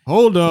fun.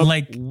 Hold up.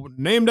 Like-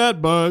 Name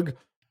that bug.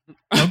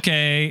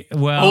 Okay,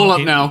 well, Hold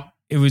up now.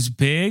 It was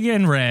big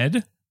and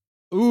red.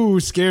 Ooh,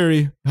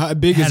 scary. How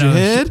big is Had your a-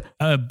 head?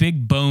 A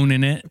big bone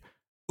in it.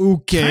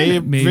 Okay,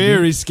 Kinda, maybe.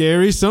 very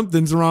scary.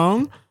 Something's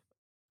wrong.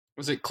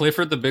 Was it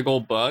Clifford the big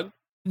old bug?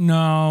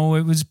 No,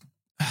 it was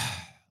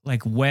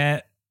like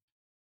wet.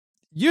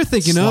 You're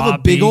thinking of a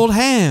Sloppy. big old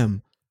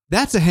ham.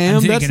 That's a ham.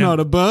 I'm That's thinking not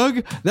a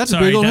bug. That's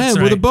Sorry, a big old that's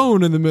ham with a right.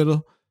 bone in the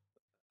middle.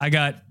 I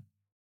got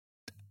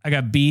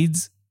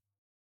beads.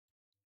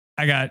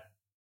 I got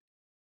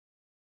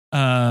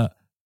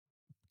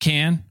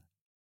can,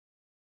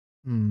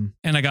 and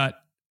I got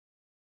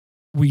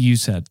what you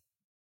said.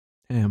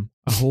 Ham.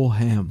 A whole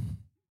ham.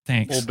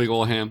 Thanks. Old big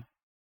old ham.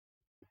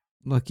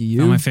 Lucky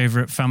Found you. my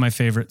favorite. Found my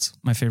favorites.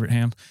 My favorite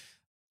ham.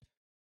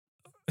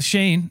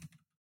 Shane.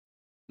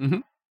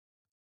 Mhm.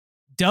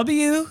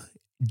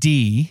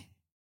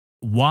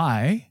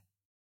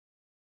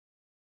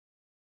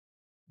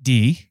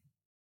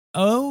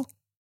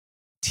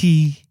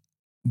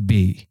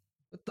 WDYDOTB.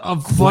 Oh,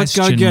 fuck,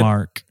 Question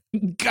mark.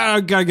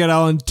 gotta get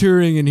Alan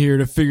Turing in here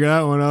to figure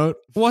that one out.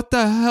 What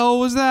the hell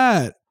was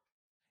that?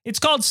 It's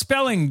called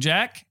spelling,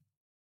 Jack.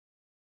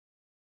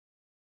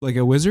 Like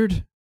a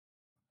wizard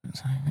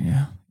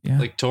Yeah.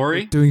 Like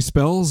Tori? doing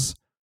spells?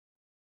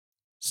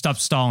 Stop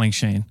stalling,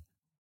 Shane.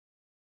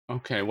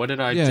 Okay, what did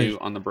I Yeah. do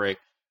on the break?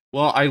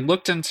 Well, I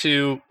looked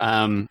into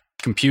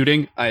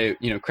computing. I,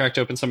 cracked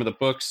open some of the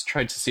books,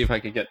 tried to see if I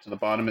could get to the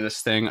bottom of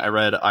this thing. I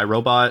read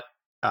iRobot,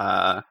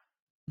 but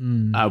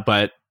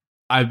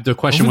the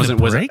question Over the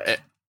wasn't break?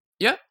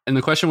 yeah, and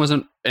the question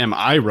wasn't am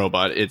I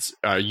robot? It's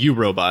you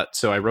robot.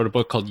 So I wrote a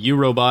book called You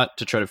Robot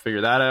to try to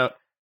figure that out,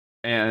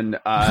 and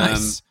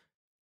Nice.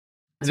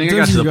 I think I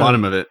got Sometimes to you the gotta-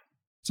 bottom of it.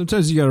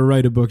 Sometimes you gotta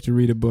write a book to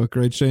read a book,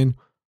 right, Shane?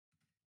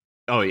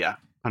 Oh yeah,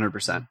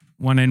 100%.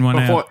 One in, one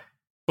out.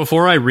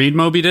 Before I read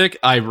Moby Dick,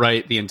 I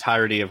write the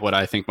entirety of what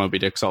I think Moby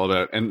Dick's all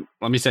about. And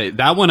let me say,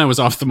 that one I was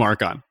off the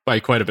mark on by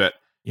quite a bit.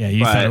 Yeah,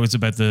 you But- thought it was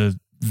about the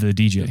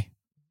DJ.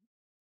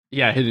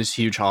 Yeah, hit his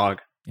huge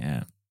hog.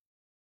 Yeah.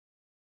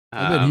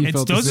 I bet he It's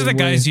felt the those are the same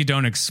guys way. you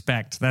don't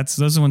expect. Those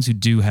are the ones who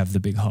do have the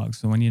big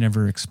hogs, the one you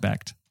never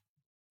expect.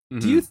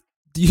 Mhm.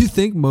 Do you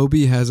think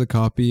Moby has a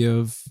copy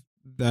of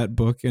that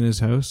book in his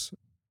house?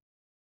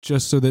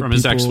 Just so that From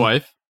his people-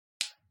 ex-wife?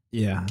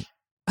 Yeah.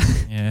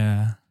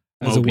 Yeah.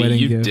 As a Moby, wedding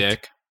you gift.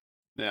 dick.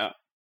 Yeah.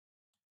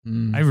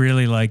 Mm. I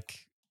really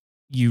like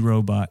You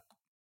Robot.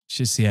 It's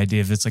just the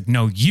idea of it's like,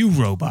 no, you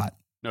robot.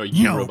 No,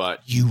 you No,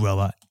 robot. You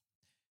robot.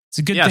 It's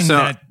a good Yeah, thing so-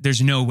 that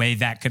there's no way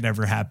that could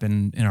ever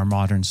happen in our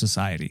modern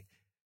society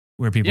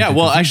where people Yeah, could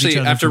well, confuse actually, each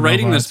other after for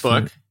writing this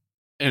robots book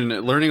and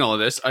learning all of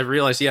this, I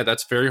realized, yeah,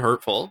 that's very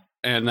hurtful.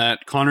 And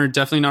that Connor,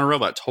 definitely not a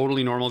robot,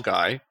 totally normal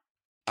guy.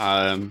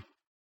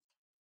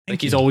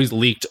 Thank He's you. always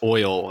leaked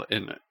oil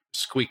and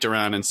squeaked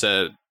around and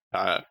said,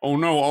 oh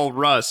no, I'll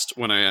rust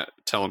when I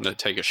tell him to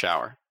take a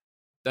shower.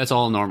 That's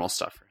all normal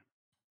stuff for him.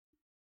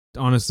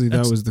 Honestly, that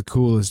That's- was the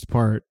coolest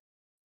part.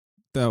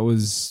 That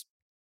was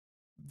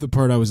the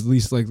part I was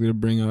least likely to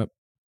bring up.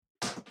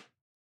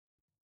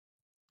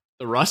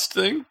 The rust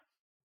thing?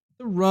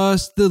 The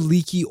rust, the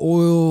leaky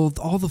oil,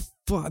 all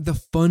the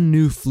fun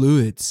new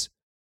fluids.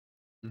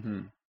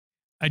 Mm-hmm.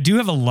 I do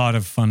have a lot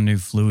of fun new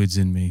fluids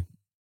in me.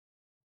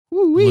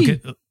 Woo-wee.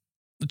 Look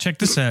at, check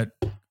this out.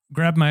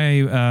 Grab my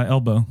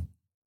elbow.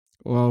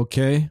 Well,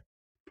 okay.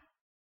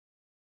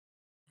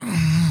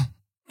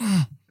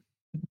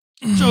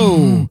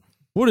 So,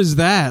 what is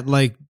that?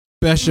 Like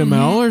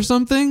bechamel or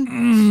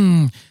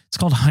something? It's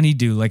called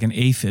honeydew, like an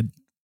aphid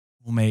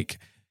will make.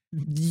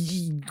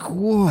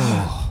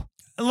 Whoa.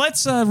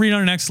 Let's read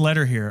our next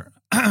letter here.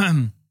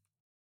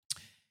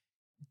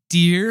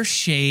 Dear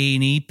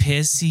Shaney,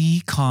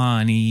 Pissy,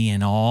 Connie,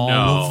 and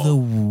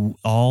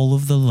all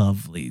of the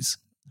lovelies.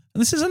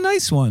 This is a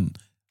nice one.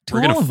 To We're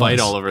going all to of fight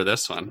us. all over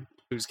this one.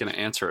 Who's going to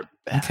answer it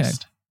best? Okay.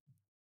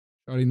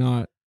 Probably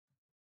not.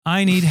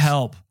 I need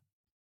help.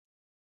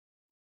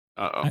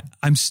 Uh-oh.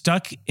 I'm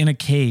stuck in a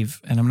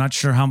cave and I'm not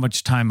sure how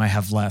much time I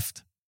have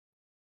left.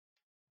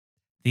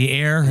 The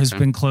air has Okay.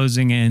 been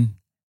closing in.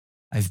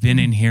 I've been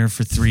in here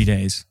for 3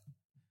 days.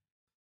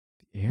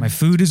 My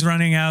food is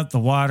running out. The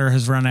water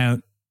has run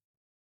out.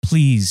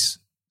 Please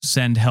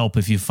send help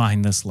if you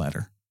find this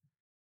letter.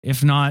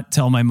 If not,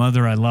 tell my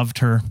mother I loved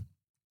her.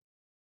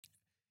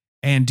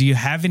 And do you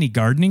have any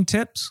gardening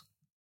tips?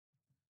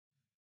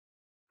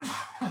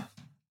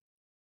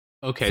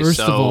 Okay, First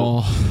so of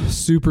all,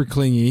 super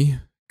clingy.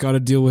 Got to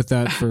deal with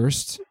that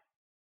first.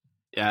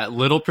 yeah,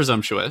 little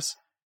presumptuous.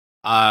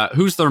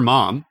 Who's their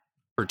mom?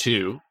 For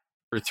 2.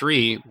 For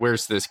 3,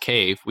 where's this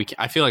cave?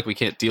 I feel like we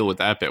can't deal with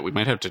that bit. We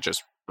might have to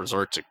just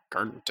resort to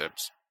garden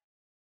tips.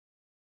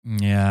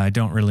 Yeah, I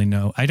don't really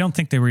know. I don't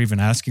think they were even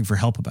asking for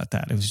help about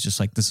that. It was just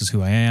like, this is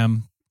who I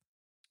am.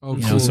 Oh,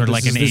 You know, sort of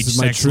like an age,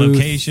 sex,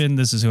 location.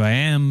 This is who I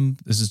am.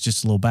 This is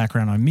just a little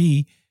background on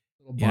me.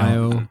 You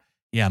know, Bio.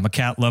 yeah, I'm a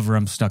cat lover.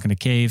 I'm stuck in a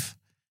cave.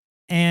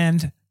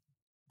 And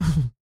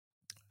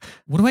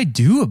what do I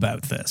do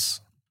about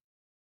this?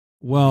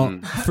 Well,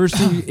 first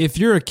thing, if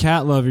you're a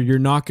cat lover, you're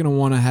not going to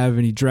want to have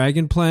any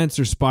dragon plants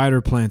or spider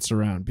plants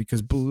around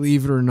because,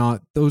 believe it or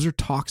not, those are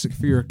toxic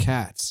for your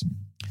cats.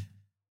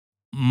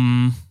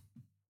 Yeah,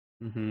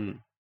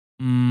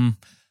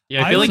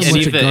 I feel like think any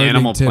what's of a the gardening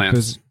animal tip plants.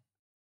 is-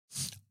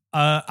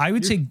 I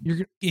would say,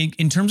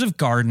 in terms of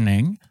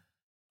gardening,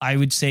 I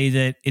would say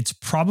that it's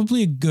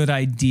probably a good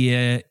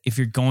idea if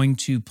you're going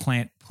to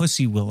plant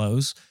pussy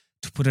willows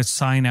to put a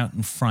sign out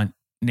in front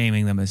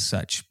naming them as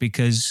such.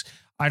 Because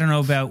I don't know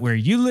about where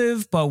you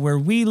live, but where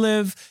we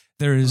live,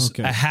 there's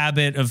a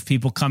habit of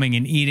people coming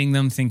and eating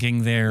them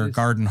thinking they're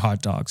garden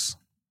hot dogs.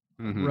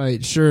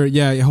 Right, sure.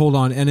 Yeah, hold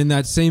on. And in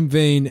that same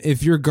vein,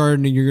 if you're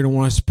gardening, you're going to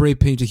want to spray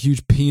paint a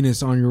huge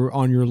penis on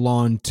your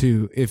lawn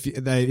too. If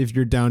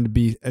you're down to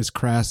be as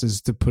crass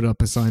as to put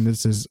up a sign that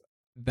says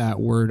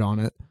that word on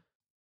it.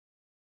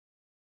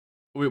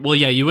 Well,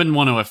 yeah, you wouldn't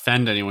want to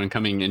offend anyone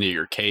coming into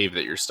your cave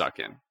that you're stuck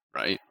in,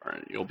 right? Or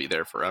you'll be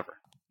there forever.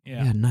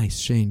 Yeah, nice,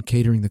 Shane,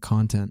 catering the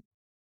content.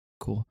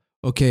 Cool.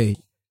 Okay,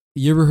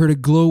 you ever heard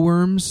of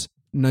glowworms?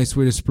 Nice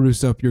way to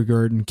spruce up your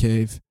garden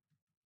cave.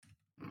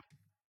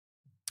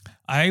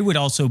 I would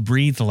also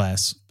breathe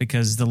less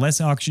because the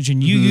less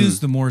oxygen you use,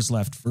 the more is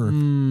left for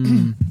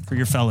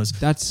your fellas.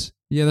 That's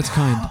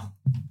kind.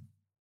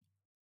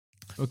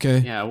 Okay.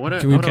 Yeah. What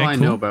Can we- do I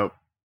cool. know about?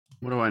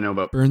 What do I know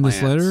about? Burn plants?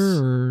 this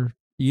letter or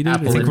eat it?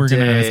 Apple I think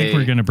or-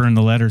 we're gonna burn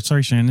the letter.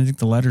 Sorry, Shane. I think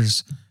the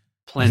letters.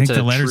 Plant I think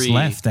a the letters tree.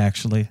 left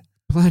actually.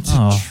 Plant a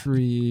Oh.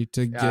 tree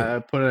to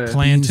get Put a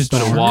Plant a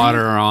beanstalk. put a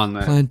water on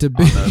the Plant a on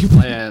the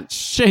plant.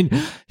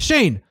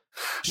 Shane,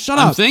 shut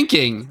I'm up.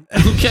 thinking.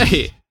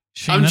 Okay,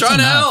 Shane, I'm that's trying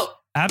to enough. help.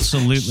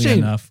 Absolutely Shane.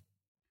 enough.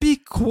 Be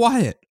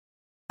quiet.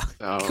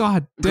 So,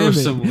 God grow damn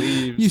it. some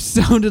leaves. You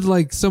sounded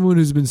like someone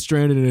who's been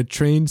stranded in a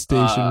train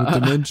station with Uh,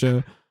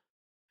 dementia.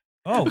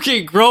 Oh,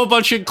 Okay, grow a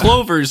bunch of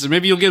clovers, and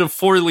maybe you'll get a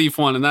 4-leaf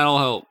one, and that'll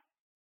help.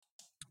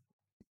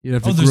 You'd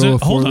have to there's grow a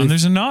a hold on. four-leaf-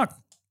 There's a knock.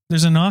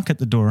 There's a knock at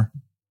the door.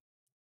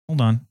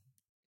 Hold on.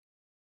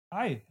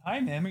 Hi,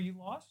 ma'am. Are you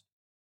lost?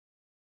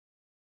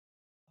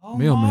 Oh,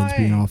 Mailman's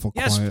being my. awful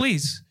Yes, quiet.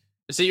 please.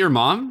 Is it your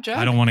mom, Jack?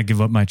 I don't want to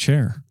give up my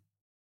chair.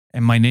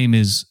 And my name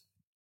is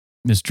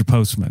Mr.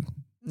 Postman.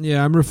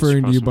 Yeah, I'm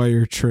referring to you Postman. by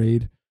your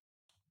trade.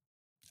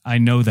 I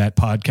know that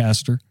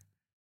podcaster.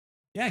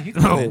 Yeah, you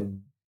can. Oh,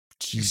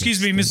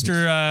 Excuse me,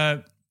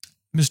 Mr.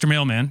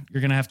 Mailman.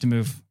 You're gonna have to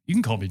move. You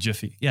can call me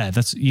Jiffy. Yeah,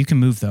 you can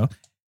move though.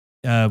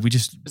 We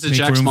just Is it make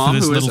Jack's room mom? for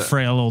this Who is little it?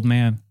 frail old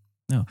man.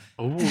 No.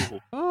 Oh,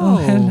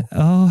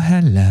 Oh,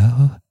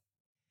 hello.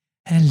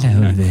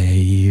 Hello Okay. there,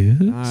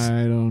 you.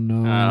 I don't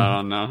know. I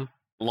don't know.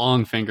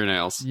 Long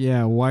fingernails.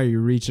 Yeah, why are you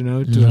reaching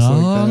out to us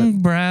like Long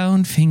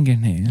brown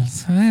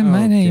fingernails. Hi,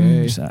 my Okay.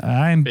 name's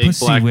I'm Big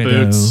Pussy black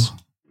Widow. boots.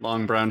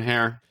 Long brown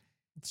hair.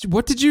 that?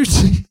 What did you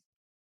say?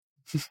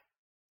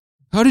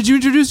 How did you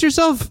introduce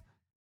yourself?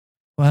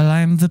 Well,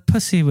 I'm the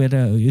Pussy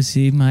Widow. You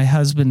see, my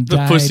husband The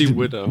died Pussy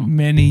Widow.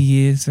 many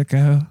years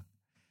ago.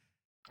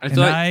 I And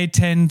thought. I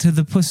tend to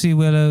the pussy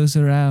willows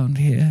around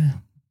here.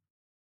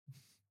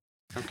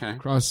 Okay.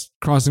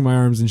 Crossing my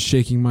arms and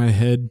shaking my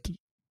head,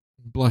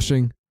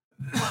 blushing.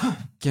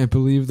 Can't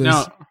believe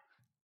this.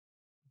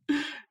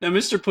 Now,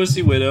 Mr.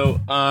 Pussy Widow.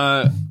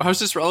 How's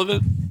this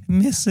relevant?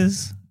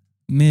 Ms.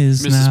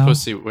 Mrs. now.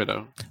 Pussy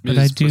Widow. But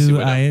Ms. Pussy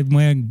Widow. I am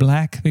wearing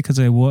black because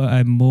I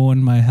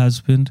mourn my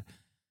husband.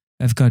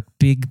 I've got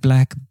big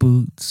black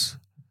boots,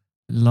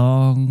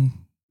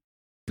 long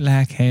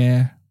black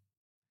hair,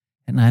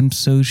 and I'm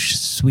so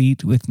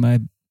sweet with my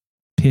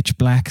pitch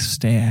black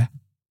stare.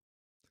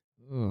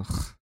 Ugh.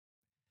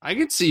 I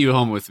could see you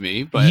home with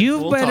me, but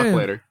we'll talk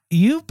later.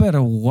 You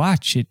better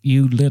watch it,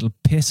 you little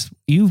piss.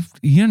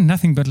 You're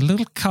nothing but a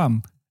little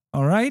cum.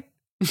 All right,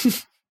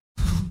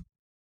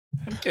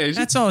 Okay.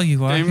 that's all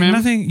you are. Hey, You're ma'am.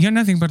 nothing. You're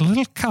nothing but a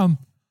little cum.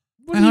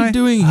 What are you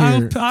doing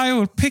here? I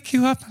will pick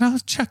you up and I'll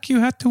chuck you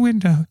out the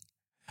window.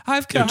 Yo,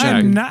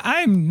 Jack.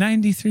 I'm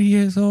 93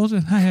 years old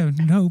and I have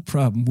no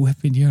problem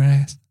whipping your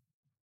ass.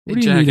 What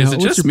Hey, do you Jack, need is help? it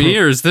What's just your me,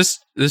 pro- or is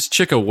this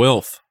chick a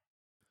wilf?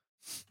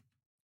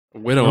 A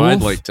widow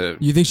Werewolf? I'd like to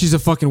You think she's a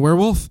fucking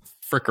werewolf?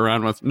 frick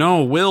around with.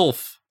 No,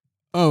 wilf.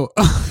 Oh,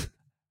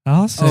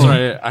 I'll say.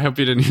 Sorry, I hope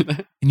you didn't hear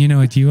that. And you know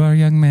what you are,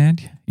 young man?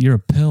 You're a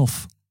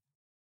pilf.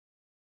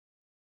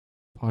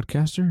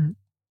 podcaster.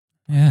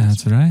 Yeah,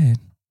 that's right.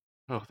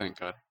 Oh, thank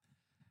God.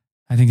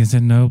 I think it's a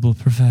noble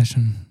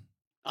profession.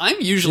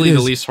 I'm usually It the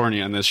is. least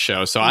horny on this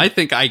show, so I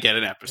think I get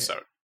an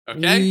episode.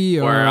 Okay?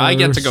 We Where I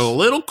get to are go a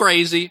little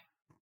crazy.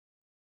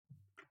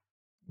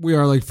 We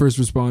are like first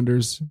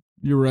responders.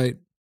 You're right.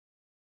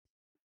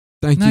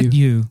 Thank Not you.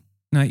 you.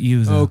 Not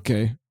you, though.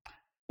 Okay.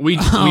 We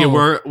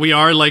Oh. we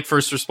are like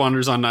first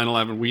responders on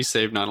 9/11. We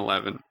saved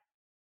 9/11.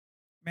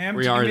 Ma'am,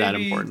 We are that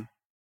important.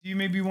 Do you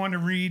maybe want to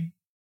read?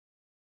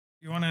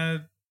 You want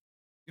to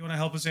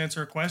help us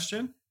answer a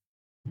question?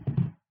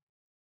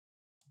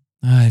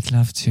 I'd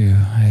love to.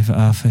 I've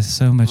offered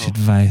so much Oh.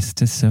 advice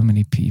to so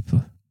many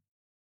people.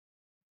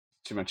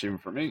 Too much even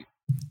for me.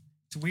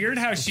 It's weird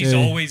how she's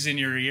Okay. always in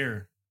your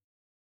ear.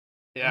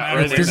 Yeah,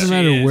 right there. Doesn't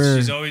matter where.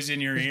 She's always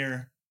in your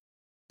ear.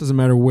 Doesn't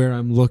matter where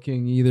I'm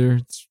looking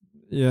either.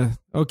 Yeah.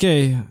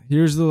 Okay.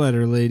 Here's the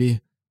letter,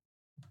 lady.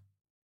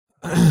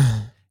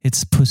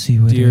 It's Pussy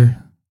Widow.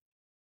 Dear.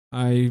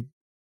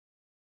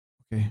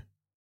 Okay.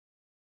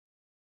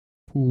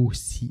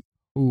 Pussy.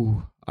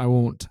 Ooh, I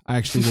won't. I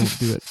actually won't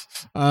do it.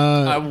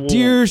 I won't.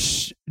 Dear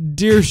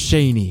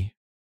Shaney.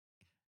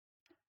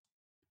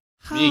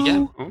 Me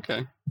again?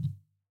 Okay.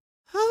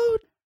 How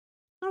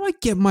do I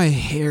get my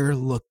hair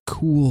look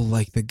cool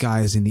like the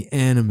guys in the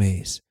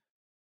animes?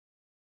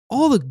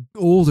 All the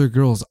older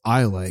girls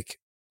I like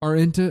are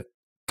into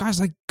guys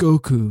like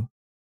Goku.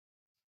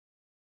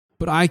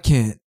 But I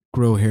can't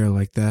grow hair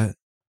like that.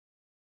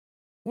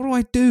 What do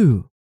I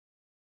do?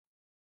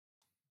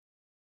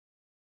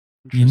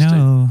 You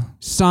know,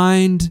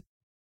 Signed,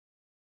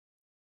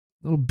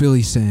 little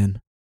Billy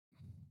San.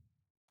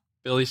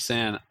 Billy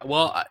San.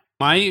 Well,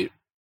 I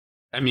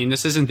mean,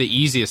 this isn't the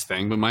easiest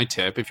thing, but my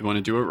tip, if you want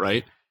to do it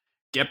right,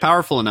 get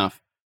powerful enough.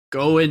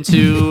 Go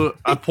into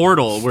a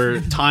portal where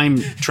time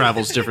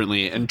travels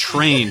differently and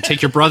train.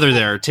 Take your brother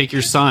there. Take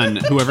your son,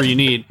 whoever you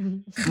need.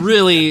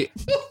 Really,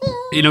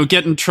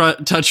 get in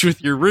touch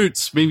with your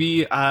roots.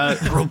 Maybe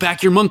grow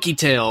back your monkey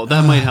tail.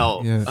 That might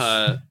help.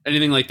 Yes.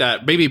 Anything like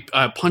that. Maybe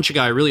punch a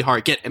guy really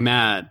hard. Get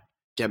mad.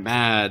 Get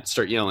mad.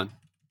 Start yelling.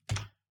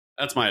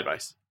 That's my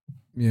advice.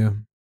 Yeah.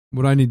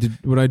 What I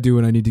do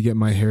when I need to get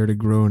my hair to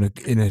grow in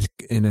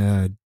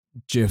a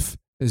GIF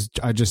is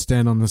I just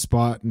stand on the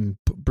spot and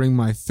bring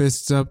my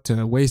fists up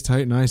to waist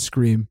height and I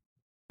scream.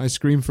 I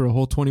scream for a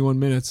whole 21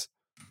 minutes.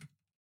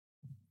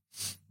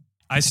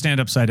 I stand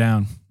upside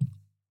down.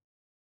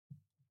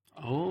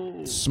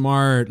 Oh.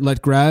 Smart.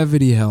 Let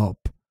gravity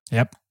help.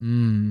 Yep.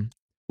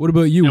 What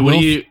about you, Now, Wilf?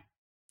 what do you...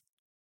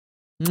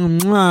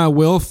 Mwah,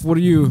 Wilf, what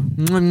are you?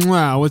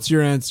 Mwah, what's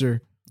your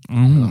answer?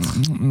 No,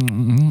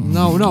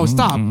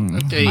 stop.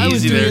 Okay, I was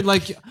easy doing there.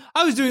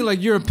 it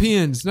like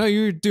Europeans. No,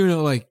 you're doing it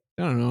like,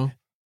 I don't know.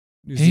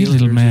 New Hey, little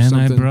Zealanders or man, I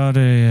something. brought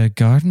a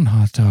garden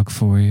hot dog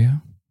for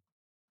you.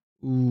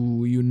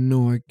 Ooh, you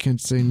know I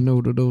can't say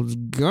no to those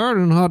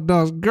garden hot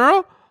dogs,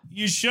 girl.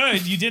 You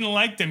should. You didn't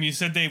like them. You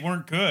said they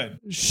weren't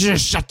good.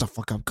 Shut the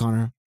fuck up,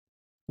 Connor.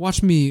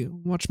 Watch me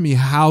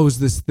house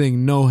this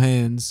thing, no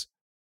hands.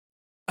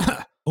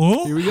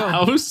 Oh, Here we go.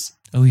 House?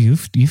 oh,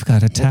 you've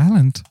got a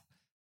talent.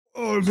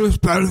 Oh, it's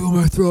expanding on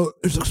my throat.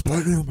 It's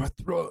expanding on my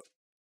throat.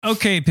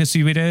 Okay,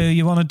 Pissy Widow,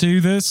 you want to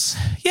do this?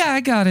 Yeah,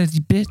 I got it, you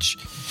bitch.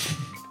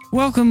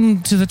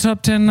 Welcome to the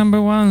top 10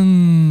 number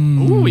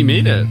one. Ooh, we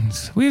made it.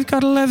 We've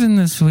got 11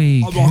 this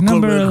week. I'm not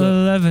Number gonna make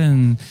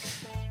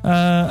it.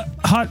 11.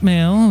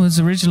 Hotmail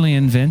was originally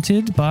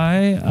invented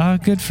by our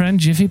good friend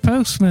Jiffy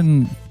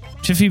Postman.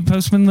 Jiffy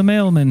Postman, the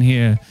mailman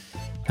here.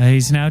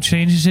 He's now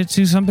changed it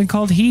to something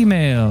called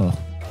He-Mail.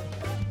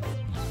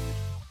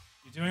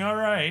 You're doing all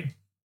right.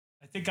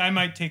 I think I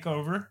might take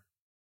over,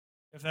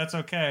 if that's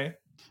okay.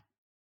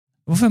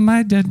 Over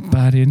my dead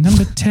body.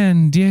 Number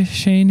 10, dear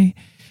Shaney.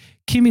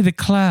 Kimmy the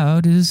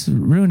Cloud is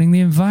ruining the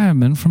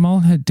environment from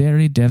all her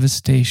dairy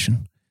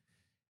devastation.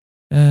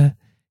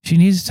 She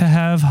needs to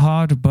have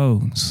hard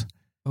bones.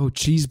 Oh,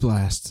 cheese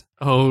blast.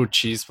 Oh,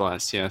 cheese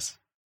blast, yes.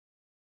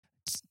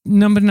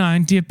 Number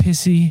 9, dear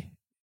Pissy.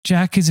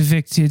 Jack is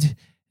evicted,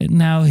 and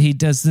now he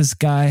does this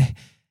guy.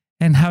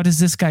 And how does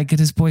this guy get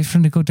his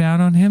boyfriend to go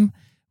down on him?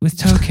 With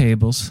tow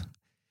cables.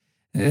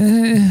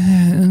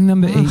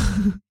 Number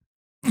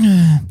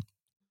 8.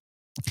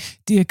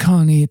 Dear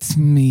Connie, it's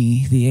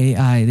me, the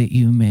AI that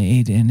you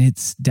made, and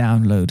its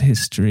download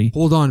history.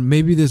 Hold on,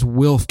 maybe this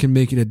Wilf can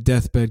make it a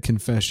deathbed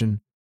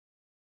confession.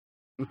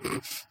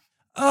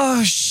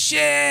 Oh,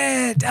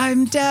 shit!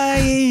 I'm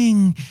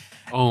dying!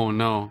 Oh,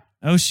 no.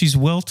 Oh, she's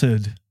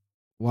wilted.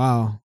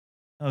 Wow.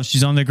 Oh,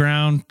 she's on the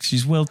ground.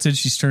 She's wilted.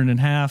 She's turned in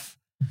half.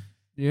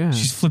 Yeah.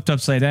 She's flipped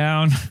upside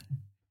down.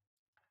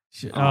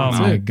 Oh, no.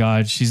 my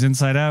God. She's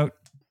inside out.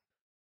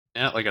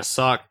 Yeah, like a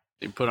sock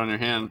you put on your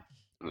hand.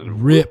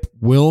 Rip,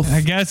 Wilf. I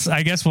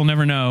guess we'll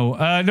never know.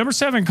 Number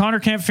 7, Connor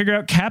can't figure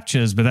out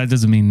CAPTCHAs, but that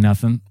doesn't mean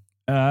nothing.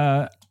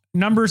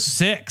 Number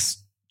 6,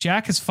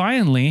 Jack has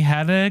finally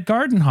had a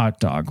garden hot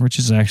dog, which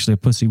is actually a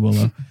pussy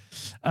willow.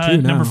 True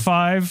now. Number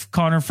 5,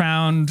 Connor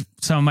found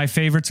some of my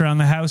favorites around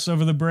the house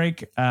over the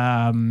break.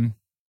 Turns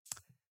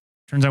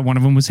out one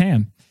of them was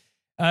ham.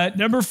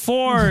 Number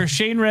 4,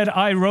 Shane read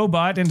I,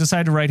 Robot and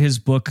decided to write his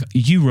book,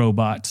 You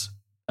Robot,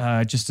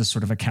 just as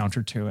sort of a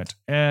counter to it.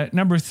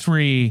 Number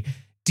 3,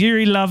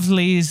 Deary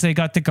Lovelies, they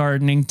got the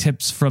gardening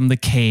tips from the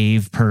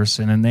cave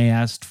person, and they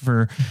asked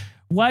for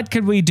what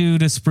could we do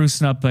to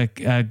spruce up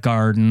a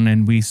garden,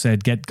 and we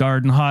said get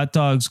garden hot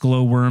dogs,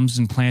 glowworms,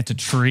 and plant a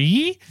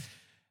tree.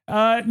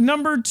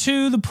 Number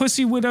 2, the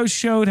Pussy Widow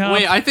showed up.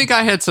 Wait, I think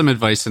I had some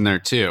advice in there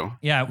too.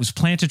 Yeah, it was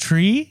plant a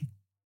tree.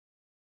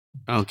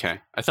 Okay.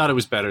 I thought it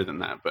was better than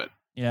that, but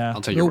Yeah,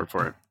 I'll take your Nope. word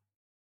for it.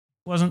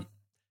 wasn't.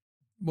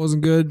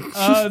 Wasn't good.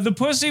 The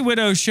Pussy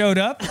Widow showed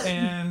up,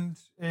 and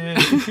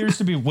It appears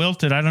to be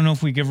wilted. I don't know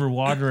if we give her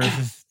water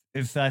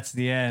if that's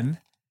the end.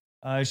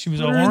 She was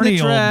a horny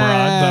old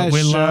broad, but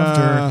we loved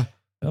her.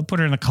 I'll put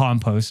her in the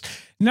compost.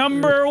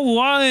 Number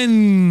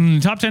 1,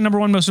 top 10, number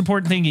 1 most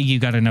important thing you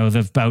got to know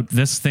about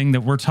this thing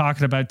that we're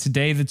talking about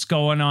today that's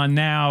going on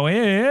now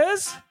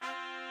is,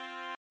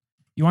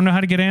 you want to know how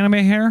to get anime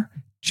hair?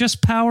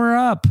 Just power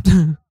up.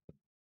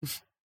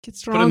 Get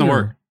stronger. Put in the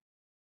work.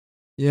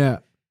 Yeah.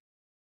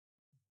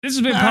 This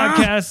has been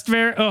podcast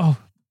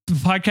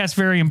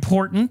very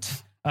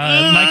important.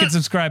 Like and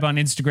subscribe on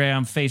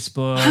Instagram,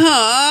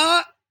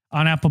 Facebook.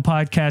 On Apple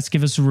Podcasts,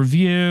 give us a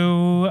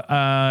review.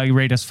 You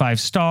rate us 5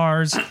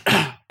 stars.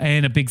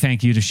 And a big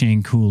thank you to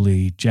Shane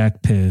Cooley,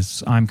 Jack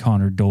Piss. I'm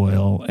Connor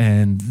Doyle.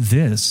 And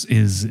this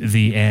is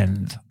the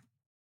end.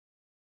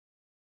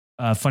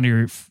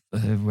 Funnier,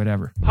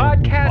 whatever.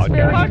 Podcast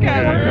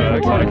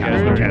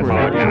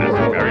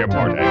very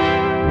important.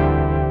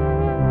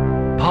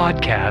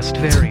 Podcast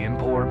very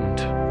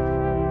important.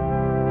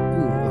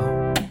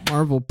 Ooh,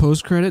 Marvel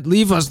post-credit.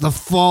 Leave us the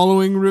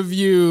following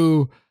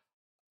review.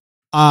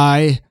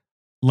 I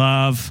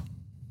love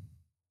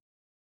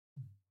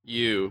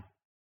you.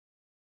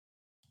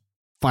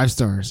 5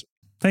 stars.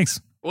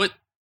 Thanks. What?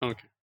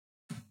 Okay.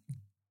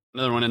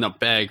 Another one in the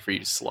bag for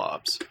you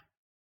slobs.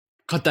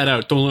 Cut that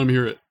out. Don't let them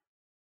hear it.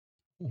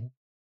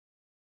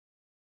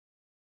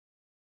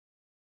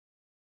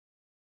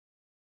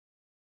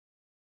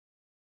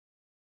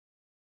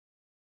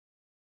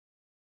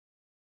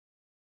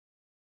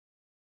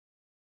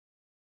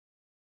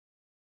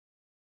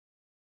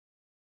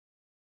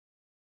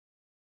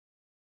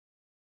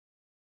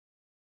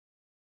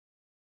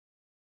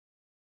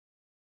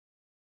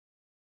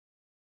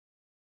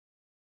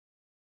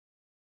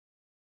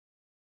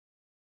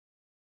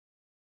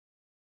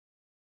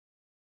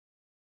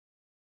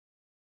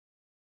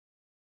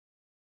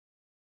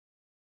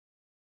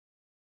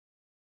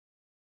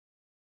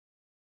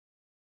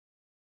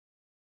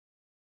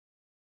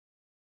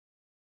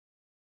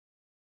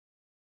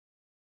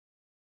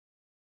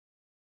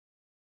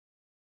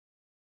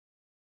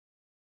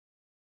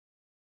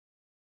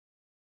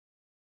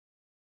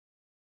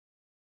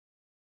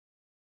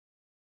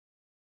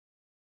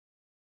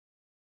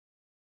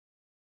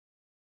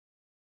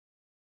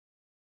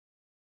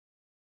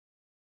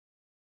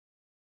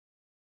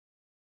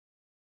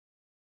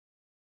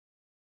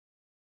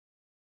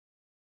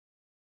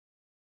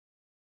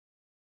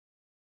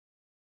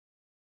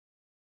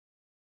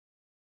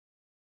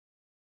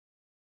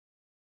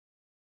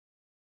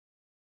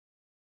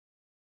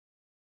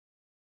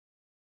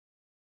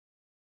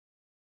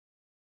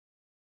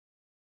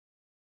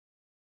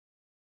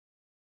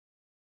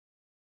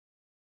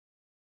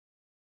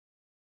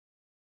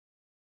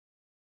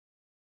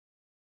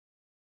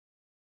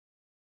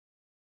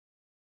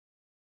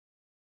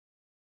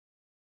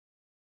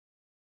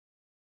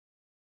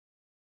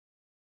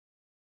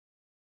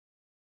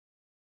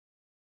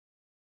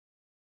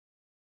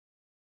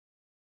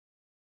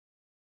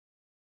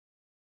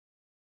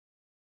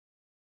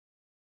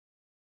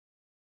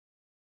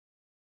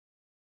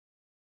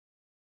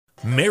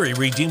 Mary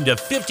redeemed a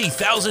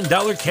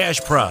 $50,000 cash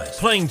prize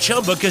playing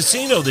Chumba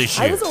Casino this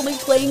year. I was only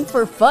playing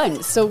for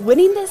fun, so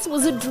winning this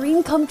was a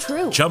dream come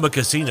true. Chumba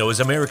Casino is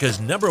America's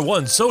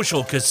 #1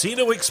 social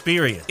casino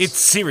experience. It's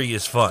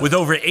serious fun. With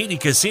over 80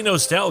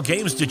 casino-style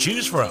games to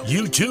choose from,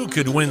 you too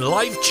could win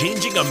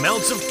life-changing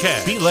amounts of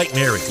cash. Be like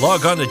Mary.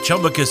 Log on to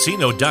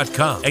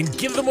ChumbaCasino.com and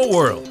give them a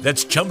whirl.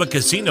 That's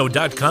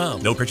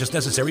ChumbaCasino.com. No purchase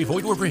necessary.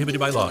 Void or prohibited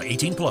by law.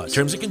 18+.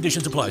 Terms and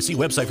conditions apply. See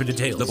website for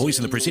details. The voice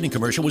in the preceding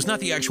commercial was not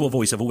the actual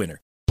voice of a winner.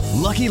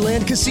 Lucky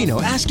Land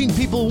Casino, asking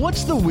people,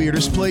 what's the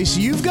weirdest place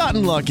you've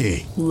gotten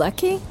lucky?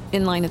 Lucky?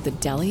 In line at the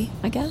deli,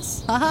 I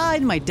guess? Aha,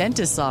 in my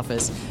dentist's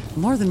office.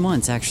 More than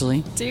once,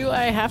 actually. Do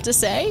I have to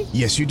say?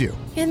 Yes, you do.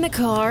 In the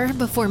car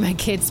before my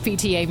kids'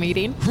 PTA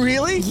meeting.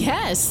 Really?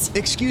 Yes.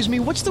 Excuse me,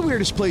 what's the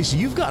weirdest place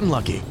you've gotten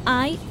lucky?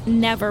 I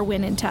never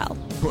win and tell.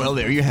 Well,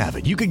 there you have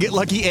it. You can get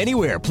lucky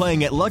anywhere,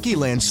 playing at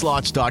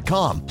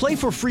LuckyLandSlots.com. Play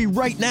for free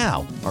right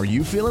now. Are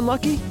you feeling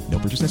lucky? No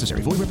purchase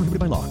necessary. Void where prohibited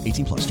by law.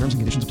 18+. Terms and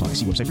conditions apply.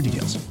 See website for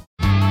details.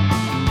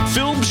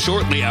 Filmed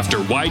shortly after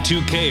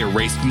Y2K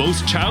erased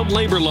most child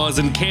labor laws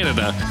in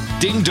Canada,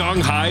 Ding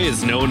Dong High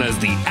is known as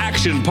the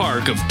action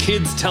park of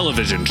kids'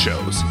 television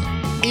shows.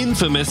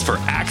 Infamous for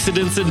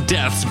accidents and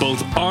deaths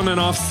both on and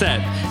off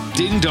set,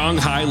 Ding Dong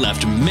High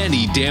left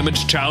many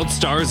damaged child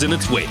stars in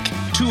its wake,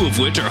 2 of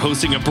which are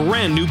hosting a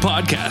brand new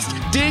podcast,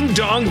 Ding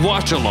Dong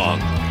Watch Along.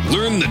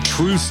 Learn the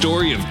true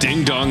story of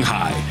Ding Dong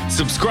High.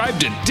 Subscribe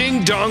to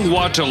Ding Dong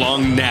Watch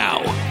Along now.